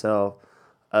of myself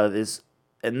and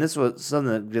this was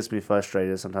something that gets me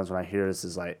frustrated sometimes when I hear this,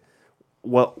 is like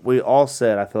what we all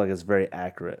said. I feel like it's very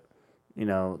accurate,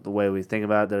 the way we think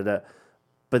about it.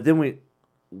 But then we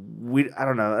I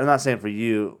don't know. I'm not saying for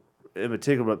you in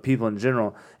particular, but people in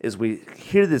general, is we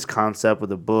hear this concept with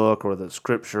a book or the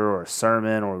scripture or a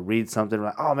sermon, or we read something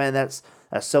like, oh man, that's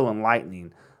so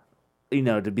enlightening,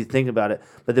 to be thinking about it.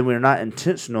 But then we're not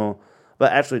intentional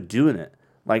about actually doing it.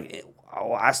 Like,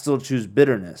 I still choose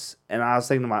bitterness. And I was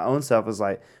thinking to my own self, is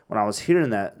like, when I was hearing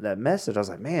that message, I was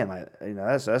like, man,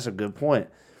 that's a good point.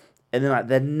 And then like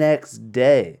the next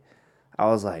day, I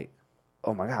was like,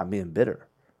 oh my God, I'm being bitter.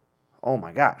 Oh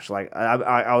my gosh! Like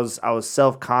I was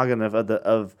self-cognitive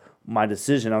of my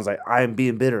decision. I was like, I am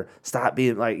being bitter. Stop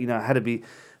being like, I had to be.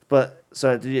 But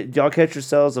so did y'all catch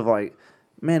yourselves of like,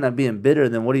 man, I'm being bitter.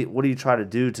 And then what do you try to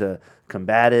do to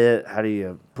combat it? How do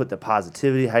you put the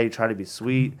positivity? How do you try to be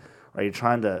sweet? Are you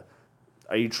trying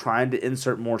to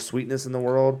insert more sweetness in the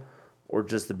world, or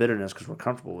just the bitterness because we're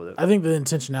comfortable with it? I think the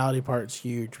intentionality part's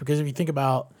huge, because if you think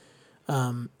about,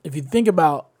 am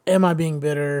I being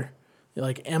bitter?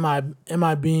 Like, am I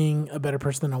being a better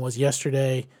person than I was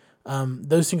yesterday?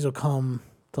 Those things will come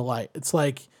to light. It's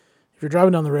like if you're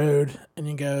driving down the road and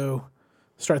you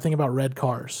start thinking about red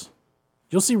cars,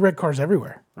 you'll see red cars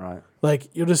everywhere. Right. Like,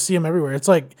 you'll just see them everywhere. It's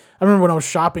like, I remember when I was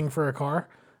shopping for a car,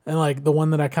 and like the one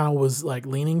that I kind of was like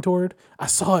leaning toward, I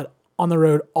saw it on the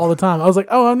road all the time. I was like,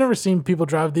 oh, I've never seen people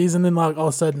drive these. And then like all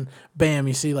of a sudden, bam,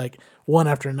 you see like one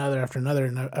after another, after another,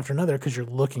 and after another, because you're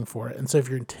looking for it. And so if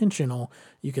you're intentional,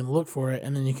 you can look for it,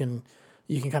 and then you can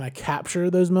kind of capture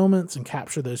those moments and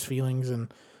capture those feelings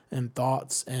and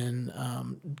thoughts, and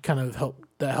kind of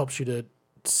helps you to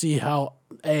see how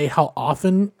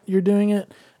often you're doing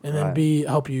it, and then Right. B,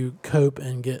 help you cope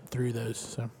and get through those.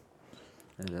 So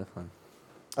Yeah, definitely.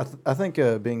 I think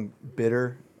being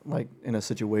bitter, like in a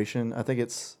situation, I think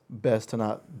it's best to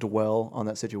not dwell on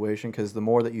that situation, because the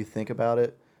more that you think about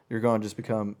it, you're going to just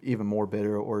become even more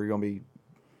bitter, or you're going to be,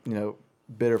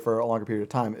 bitter for a longer period of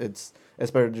time. It's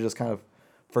better to just kind of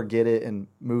forget it and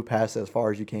move past it as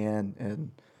far as you can.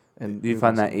 And Do you move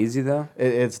find on. that easy though?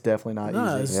 It's definitely not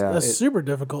no, easy. that's super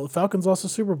difficult. The Falcons lost the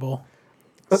Super Bowl.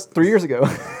 That's 3 years ago.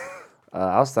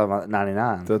 I was talking about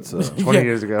 '99. That's 20 Yeah.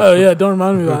 years ago. Oh yeah, don't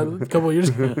remind me about it. A couple of years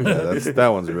ago. that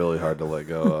one's really hard to let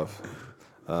go of.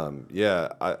 I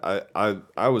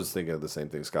was thinking of the same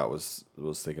thing Scott was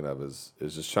thinking of, is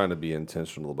just trying to be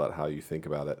intentional about how you think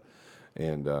about it,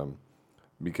 and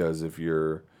because if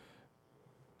you're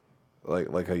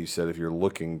like how you said, if you're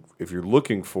looking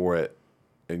for it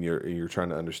and you're trying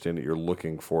to understand it, you're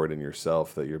looking for it in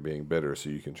yourself that you're being bitter, so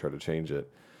you can try to change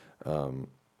it.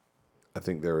 I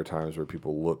think there are times where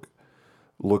people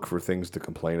look for things to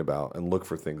complain about and look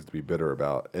for things to be bitter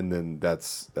about, and then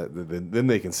then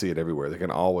they can see it everywhere. They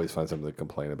can always find something to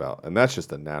complain about, and that's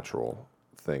just a natural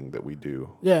thing that we do.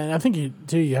 Yeah, and I think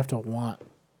you have to want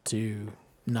to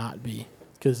not be,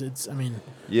 because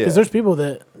because there's people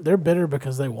that they're bitter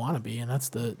because they want to be, and that's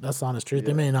the honest truth.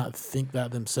 They may not think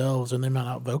that themselves, and they might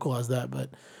not vocalize that, but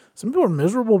some people are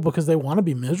miserable because they want to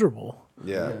be miserable.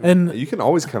 Yeah, And you can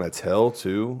always kind of tell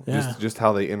too, Yeah. just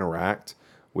how they interact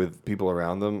with people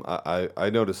around them. I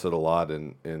notice it a lot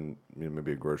in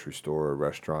maybe a grocery store or a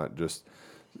restaurant. Just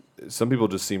some people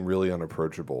just seem really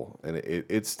unapproachable, and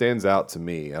it stands out to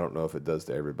me. I don't know if it does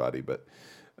to everybody, but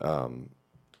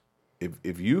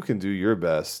if you can do your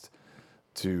best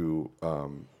to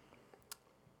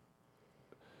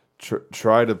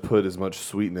try to put as much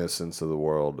sweetness into the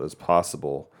world as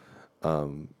possible,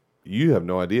 you have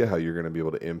no idea how you're going to be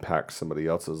able to impact somebody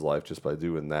else's life just by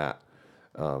doing that.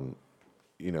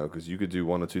 Because you could do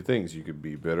one of two things. You could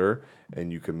be bitter,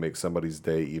 and you can make somebody's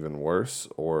day even worse,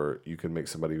 or you can make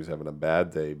somebody who's having a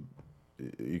bad day,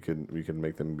 you can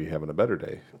make them be having a better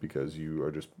day because you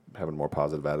are just having a more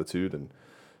positive attitude and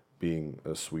being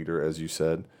sweeter, as you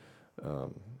said. You're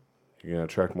going to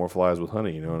attract more flies with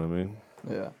honey, you know what I mean?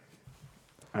 Yeah.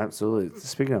 Absolutely.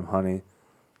 Speaking of honey,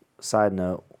 side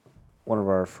note, one of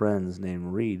our friends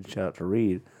named Reed, shout out to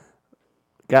Reed,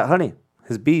 got honey.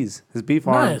 His bee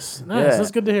farm. nice. Yeah.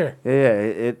 That's good to hear.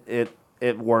 Yeah,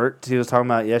 it worked. He was talking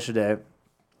about it yesterday.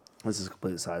 This is a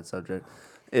complete side subject.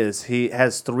 Is he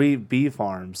has 3 bee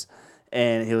farms,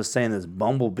 and he was saying this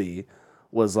bumblebee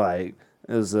was like,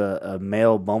 it was a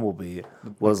male bumblebee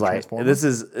was like, Transformer? this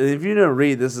is, if you know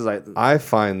Reed, this is like, I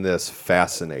find this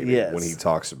fascinating Yes. when he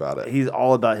talks about it. he's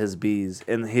all about his bees,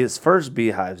 and his first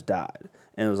beehives died,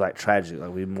 and it was like tragic.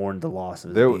 Like we mourned the loss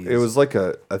of his bees. It was like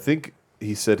I think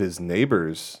he said his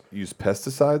neighbors used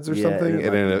pesticides or Yeah, something,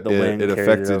 and and the wind it carried it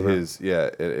affected over.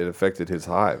 it affected his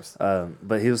hives.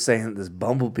 But he was saying that this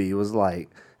bumblebee was like,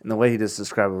 and the way he just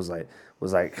described it was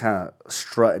like kind of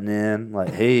strutting in, like,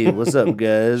 "Hey, what's up,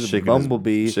 guys?"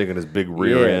 Bumblebee shaking his big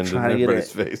rear end in trying to get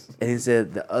everybody's it. face. And he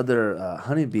said the other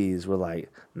honeybees were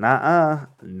like, "Nah,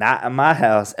 not in my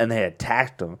house," and they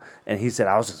attacked him. And he said,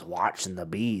 "I was just watching the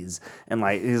bees," and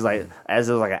like he's like, as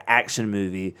it was like an action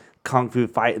movie. Kung fu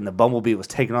fight, and the bumblebee was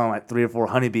taking on like 3 or 4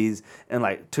 honeybees and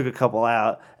like took a couple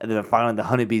out, and then finally the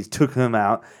honeybees took him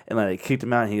out and like they kicked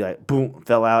him out, and he like boom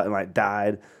fell out and like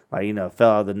died, like fell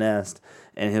out of the nest,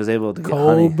 and he was able to get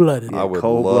honey. Cold-blooded. I would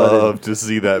cold-blooded. love to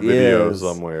see that video Yes.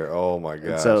 somewhere. Oh my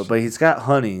gosh! So, but he's got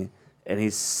honey, and he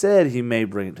said he may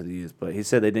bring it to the youth, but he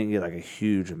said they didn't get like a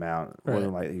huge amount. It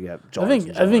wasn't like he got jars I think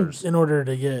and jars. in order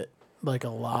to get like a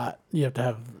lot, you have to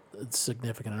have a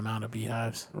significant amount of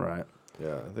beehives. Right.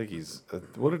 yeah, I think he's.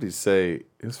 What did he say?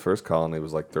 His first colony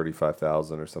was like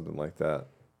 35,000 or something like that.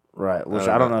 Right. Which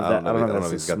I don't know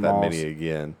if he's that's got that many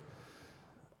again.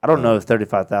 I don't know if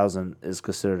 35,000 is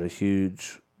considered a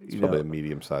huge. It's probably a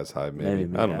medium-sized hive, maybe.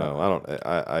 Maybe, I don't yeah. know.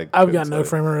 I've couldn't got no tell you.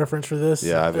 frame of reference for this.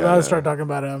 Yeah, I've if got I no- start talking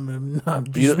about it, I'm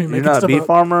You're not a bee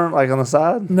farmer, like on the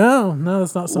side. No,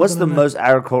 that's not something. What's the I'm- most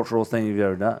agricultural thing you've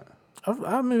ever done?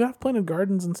 I've planted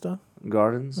gardens and stuff.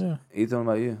 Gardens. Yeah. Ethan,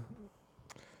 what about you?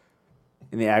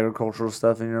 Any agricultural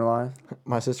stuff in your life?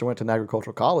 My sister went to an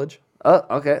agricultural college. Oh,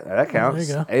 okay, that counts.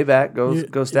 go. A-back, You-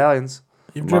 go Stallions.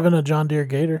 You've driven a John Deere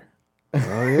Gator.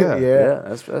 Oh yeah. Yeah,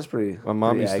 that's pretty. My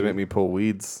mom pretty used to aggy. make me pull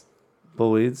weeds.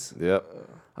 Pull weeds. Yep.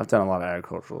 I've done a lot of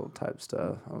agricultural type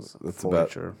stuff. I was a That's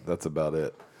forager. about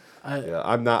it. I- Yeah,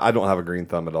 I don't have a green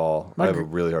thumb at all. My I have a gr-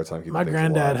 really hard time keeping My things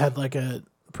granddad alive. had like a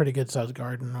pretty good sized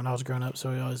garden when I was growing up, so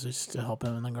we always used to help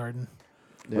him in the garden.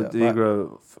 Yeah, Did you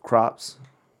grow crops?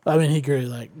 I mean, he grew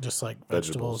like just like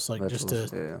vegetables, like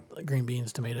Vegetables, just yeah. like green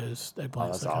beans, tomatoes, eggplants,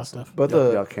 That's that kind of awesome. stuff. But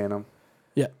Y'all can them.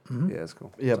 Yeah. Mhm. Yeah, that's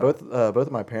cool. Yeah, both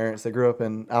of my parents, they grew up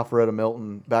in Alpharetta,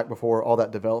 Milton, back before all that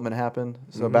development happened.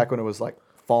 So back when it was like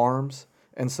farms,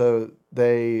 and so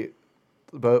they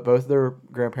both their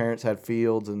grandparents had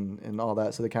fields and all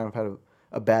that, so they kind of had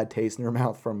a bad taste in their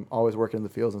mouth from always working in the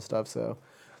fields and stuff. So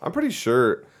I'm pretty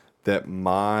sure that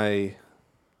my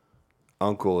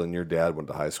uncle and your dad went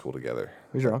to high school together.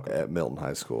 who's your uncle? At Milton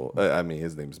High School. I mean,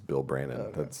 his name's Bill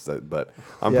Brandon. But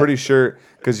I'm Yeah. pretty sure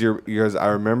because I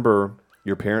remember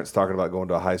your parents talking about going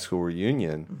to a high school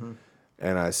reunion,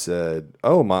 and I said,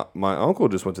 "Oh, my uncle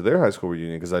just went to their high school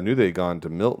reunion because I knew they'd gone to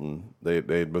Milton. They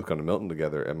had both gone to Milton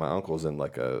together, and my uncle's in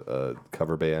like a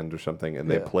cover band or something, and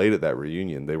they Yeah. played at that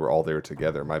reunion. They were all there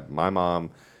together. My mom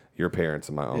your parents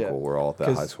and my uncle Yeah. were all at that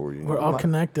 'Cause high school reunion. We're all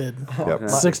connected. Yep.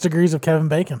 6 degrees of Kevin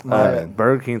Bacon.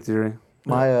 Burger King theory.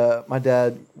 My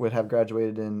dad would have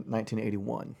graduated in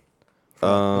 1981 from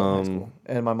high school,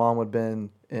 and my mom would have been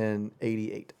in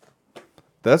 88.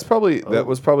 That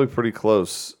was probably pretty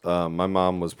close. My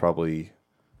mom was probably,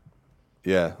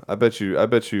 yeah. I bet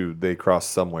you they crossed paths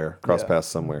somewhere because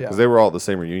Yeah. they were all at the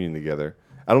same reunion together.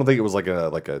 I don't think it was like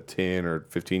a 10 or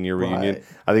 15-year reunion. Right.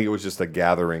 I think it was just a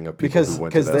gathering of people Because who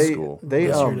went to that they school. they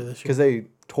This year to this year. because they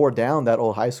tore down that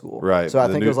old high school. Right. So I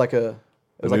The think new- it was like a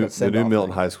The send-off new Milton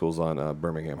thing. High School's on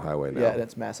Birmingham Highway now. Yeah, and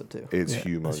it's massive too. It's Yeah,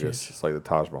 humongous. it's huge. It's like the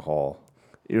Taj Mahal.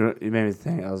 You made me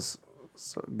think. I was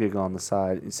giggling on the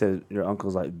side. You said your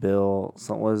uncle's like Bill.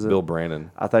 Something what is it? Bill Brannon.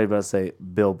 I thought you were about to say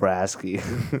Bill Brasky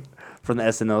from the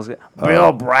SNL.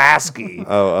 Bill Brasky.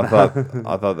 Oh,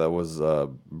 I thought that was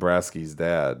Brasky's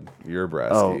dad. Your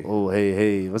Brasky.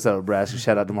 Hey, what's up, Brasky?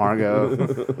 Shout out to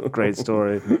Margot. Great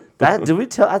story. Did we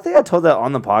tell? I think I told that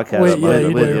on the podcast. Wait, yeah, you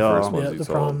you did. did. First y'all. ones Yeah, you the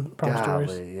told. prom stories.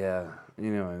 Golly, yeah.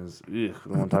 Anyways, we don't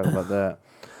want to talk about that.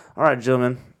 All right,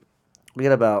 gentlemen. We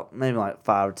got about maybe like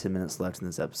 5 or 10 minutes left in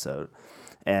this episode.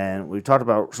 And we've talked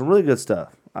about some really good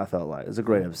stuff, I felt like. It's a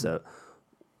great episode.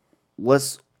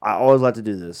 I always like to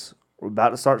do this. We're about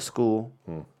to start school.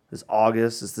 It's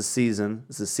August. It's the season.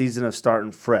 It's the season of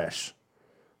starting fresh.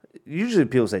 Usually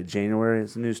people say January.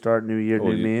 It's a new start, new year,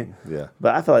 new me. Yeah.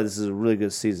 But I feel like this is a really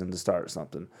good season to start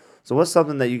something. So what's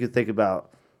something that you could think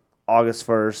about August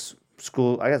 1st,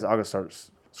 school? I guess August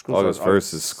starts. School August starts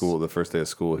 1st is school, the first day of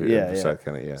school here Yeah, in yeah. South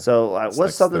Carolina. Yeah. So It's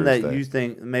what's next something that Thursday. you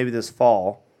think maybe this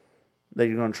fall that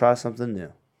you're going to try something new?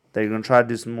 That you're going to try to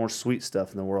do some more sweet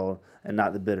stuff in the world and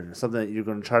not the bitterness. Something that you're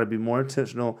going to try to be more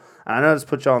intentional. And I know this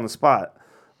put you all on the spot,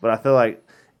 but I feel like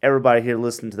everybody here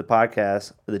listening to the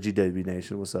podcast, the GWB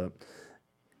Nation, what's up,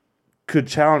 could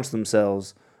challenge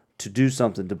themselves to do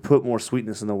something, to put more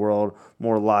sweetness in the world,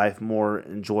 more life, more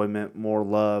enjoyment, more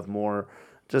love, more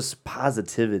just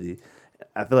positivity.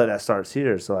 I feel like that starts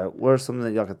here. So, like, what are something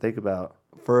that y'all can think about?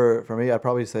 For me, I'd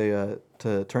probably say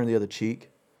to turn the other cheek,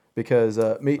 because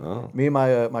me and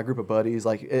my group of buddies,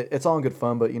 like it's all in good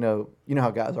fun, but you know how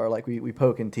guys are, like we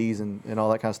poke and tease and all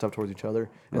that kind of stuff towards each other.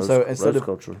 And so Roast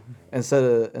culture. instead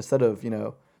of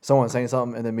someone saying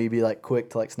something and then me be like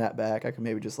quick to like snap back, I could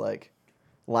maybe just like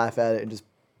laugh at it and just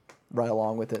ride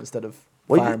along with it instead of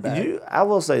firing back. I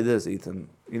will say this, Ethan.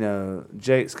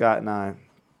 Jake, Scott, and I,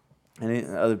 and any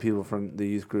other people from the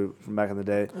youth group from back in the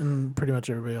day, And pretty much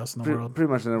everybody else in the world.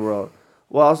 pretty much in the world.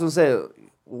 Well, I was gonna say,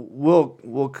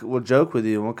 we'll joke with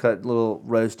you and we'll cut little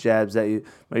roast jabs at you,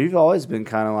 but you've always been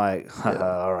kind of like,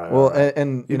 all right. Well, all right.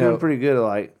 and You've been pretty good at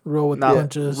like Roll with the not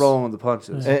punches. rolling with the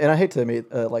punches. and I hate to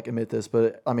admit this,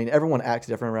 but I mean everyone acts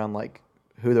different around like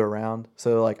who they're around.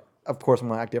 So like of course I'm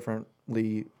gonna act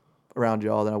differently around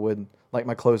y'all than I would like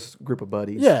my close group of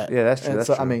buddies. Yeah. Yeah, that's true. And That's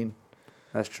so true. I mean,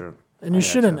 that's true. And you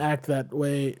shouldn't act that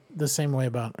way, the same way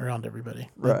around everybody.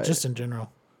 Like, Right. just in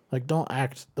general. Like, don't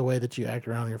act the way that you act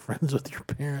around your friends with your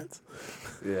parents.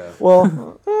 Yeah,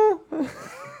 well,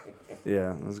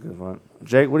 yeah, that's a good one.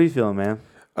 Jake, what are you feeling, man?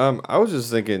 I was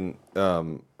just thinking.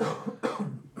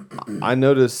 I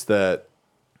noticed that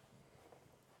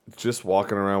just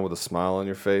walking around with a smile on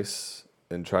your face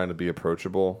and trying to be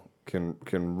approachable can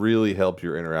really help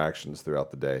your interactions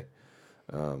throughout the day.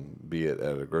 Be it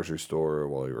at a grocery store or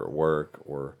while you're at work,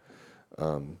 or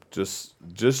just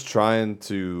trying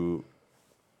to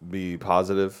be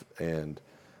positive, and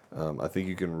I think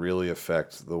you can really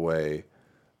affect the way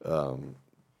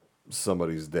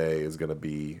somebody's day is going to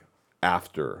be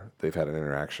after they've had an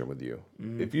interaction with you.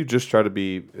 If you just try to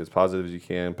be as positive as you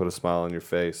can, put a smile on your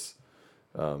face,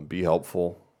 be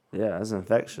helpful. Yeah, that's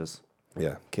infectious.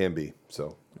 Yeah, can be.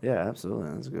 So, Yeah,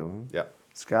 absolutely. That's a good one. yeah.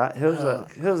 Scott, here's that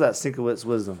Sinkowitz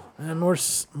wisdom. And more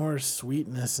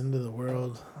sweetness into the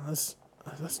world. That's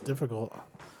difficult.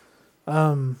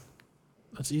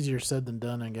 That's easier said than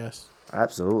done, I guess.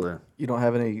 Absolutely. you don't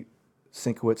have any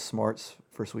Sinkowitz smarts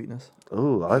for sweetness.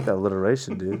 Ooh, I like that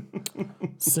alliteration, dude.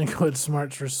 Sinkwood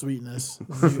smarts for sweetness.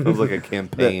 It was like a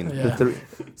campaign. Yeah.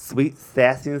 Sweet,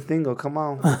 sassy, and single. Come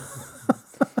on.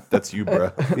 That's you,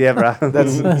 bro. Yeah, bro.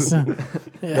 That's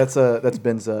Yeah. that's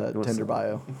Ben's Tinder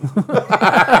bio.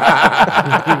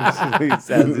 Sweet,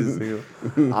 sassy, and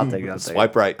single. I'll take it.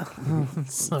 Swipe right.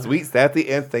 Sweet, sassy,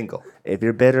 and single. If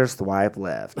you're bitter, swipe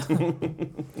left.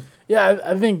 Yeah,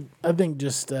 I think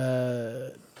just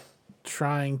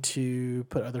trying to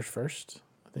put others first.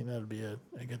 I think that would be a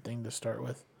good thing to start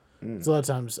with. 'Cause a lot of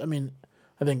times, I mean,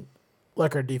 I think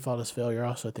like our default is failure.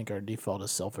 Also, I think our default is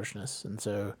selfishness, and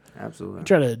so Absolutely.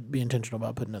 try to be intentional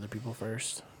about putting other people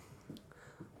first.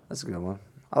 That's a good one.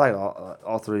 I like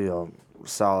all three of y'all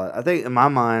solid. I think in my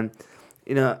mind,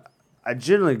 I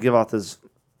generally give off this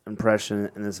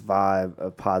impression and this vibe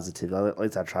of positivity. At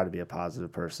least I try to be a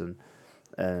positive person.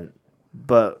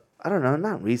 But I don't know,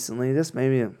 not recently, just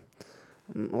maybe in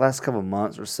the last couple of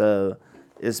months or so,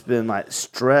 it's been like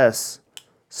stress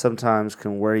sometimes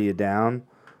can wear you down.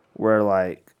 Where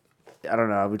like, I don't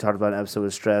know, we talked about an episode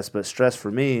with stress, but stress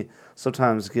for me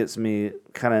sometimes gets me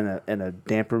kind of in a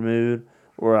damper mood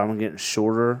where I'm getting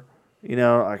shorter.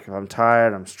 Like if I'm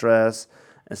tired, I'm stressed.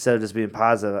 Instead of just being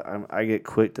positive, I get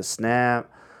quick to snap,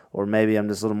 or maybe I'm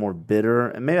just a little more bitter.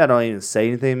 And maybe I don't even say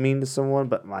anything mean to someone,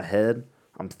 but in my head,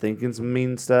 I'm thinking some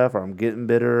mean stuff, or I'm getting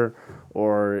bitter,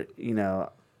 or,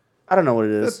 I don't know what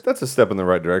it is. That's a step in the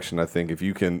right direction, I think. If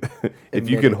you can,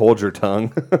 hold your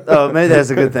tongue. Oh, maybe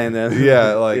that's a good thing then.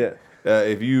 Yeah, like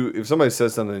if somebody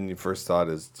says something and your first thought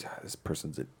is this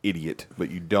person's an idiot,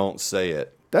 but you don't say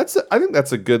it, I think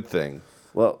that's a good thing.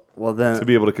 Well, then to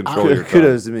be able to control your tongue.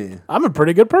 Kudos to me. I'm a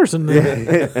pretty good person.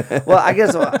 Well, I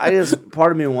guess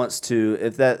part of me wants to,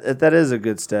 if that is a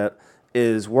good step,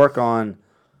 is work on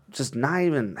just not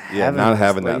even having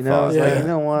that thought. Like, you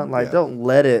know what? Like, don't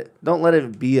let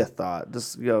it be a thought.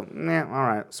 Just go, all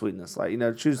right, sweetness. Like,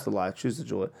 choose the life, choose the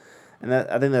joy. And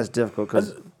I think that's difficult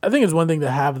because I think it's one thing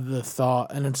to have the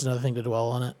thought, and it's another thing to dwell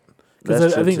on it. That's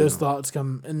Because I true, think too. those thoughts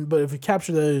come, but if you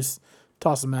capture those,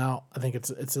 toss them out, I think it's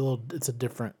a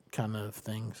different kind of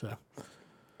thing. So,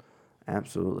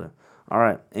 absolutely. All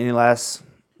right. Any last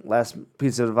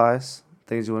piece of advice?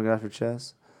 Things you want to get off your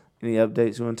chest? Any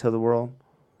updates you want to tell the world?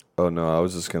 Oh no, I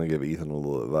was just gonna give Ethan a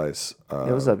little advice.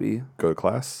 Yeah, what's up, E? Go to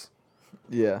class.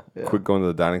 Yeah. Quit going to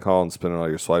the dining hall and spending all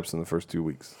your swipes in the first 2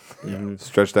 weeks. Mm-hmm.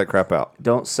 Stretch that crap out.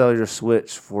 Don't sell your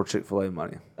Switch for Chick-fil-A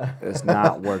money. It's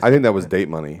not worth I it. think that was date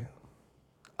money.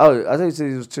 Oh, I thought you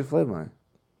said it was Chick-fil-A money.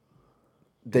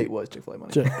 Date was Chick-fil-A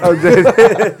money. Oh,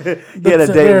 he had a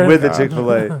date with the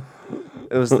Chick-fil-A.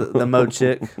 It was the Mo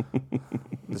Chick,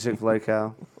 the Chick-fil-A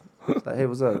cow. It's like, hey,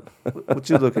 what's up? What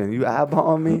you looking? You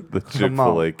eyeballing me? The Come on.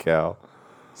 Chick-fil-A cow.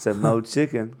 Said Mo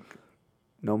Chicken.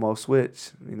 No more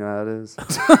Switch. You know how it is.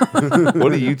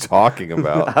 What are you talking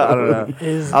about? I don't know.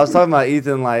 I was talking about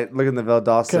Ethan, like, looking at the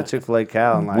Valdosta Chick-fil-A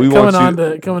cow. And like, We coming want on you-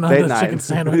 to Date the night. chicken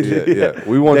sandwich. Yeah.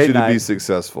 We want Date you to be night.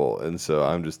 successful, and so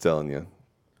I'm just telling you,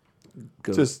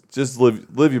 go just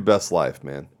live your best life,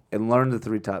 man. and learn the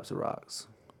 3 types of rocks.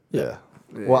 Yeah.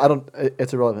 Well,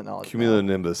 it's irrelevant knowledge.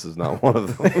 Cumulonimbus is not one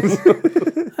of those.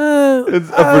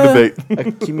 It's up for debate.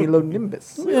 A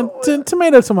cumulonimbus. Yeah,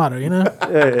 tomato,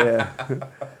 Yeah.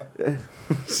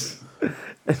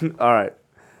 All right.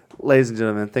 Ladies and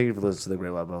gentlemen, thank you for listening to the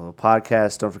Great White Buffalo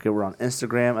Podcast. Don't forget we're on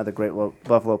Instagram at the Great White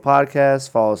Buffalo Podcast.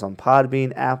 Follow us on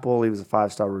Podbean, Apple. Leave us a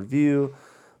 5-star review.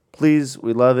 Please,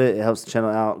 we love it. It helps the channel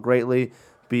out greatly.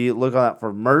 Be looking out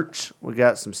for merch. We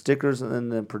got some stickers in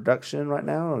the production right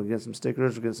now. We're getting some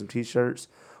stickers. We're getting some T-shirts.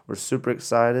 We're super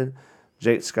excited.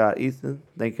 Jake, Scott, Ethan,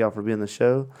 thank y'all for being on the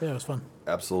show. Yeah, it was fun.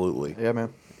 Absolutely. Yeah,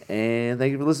 man. And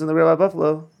thank you for listening to the Great White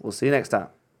Buffalo. We'll see you next time.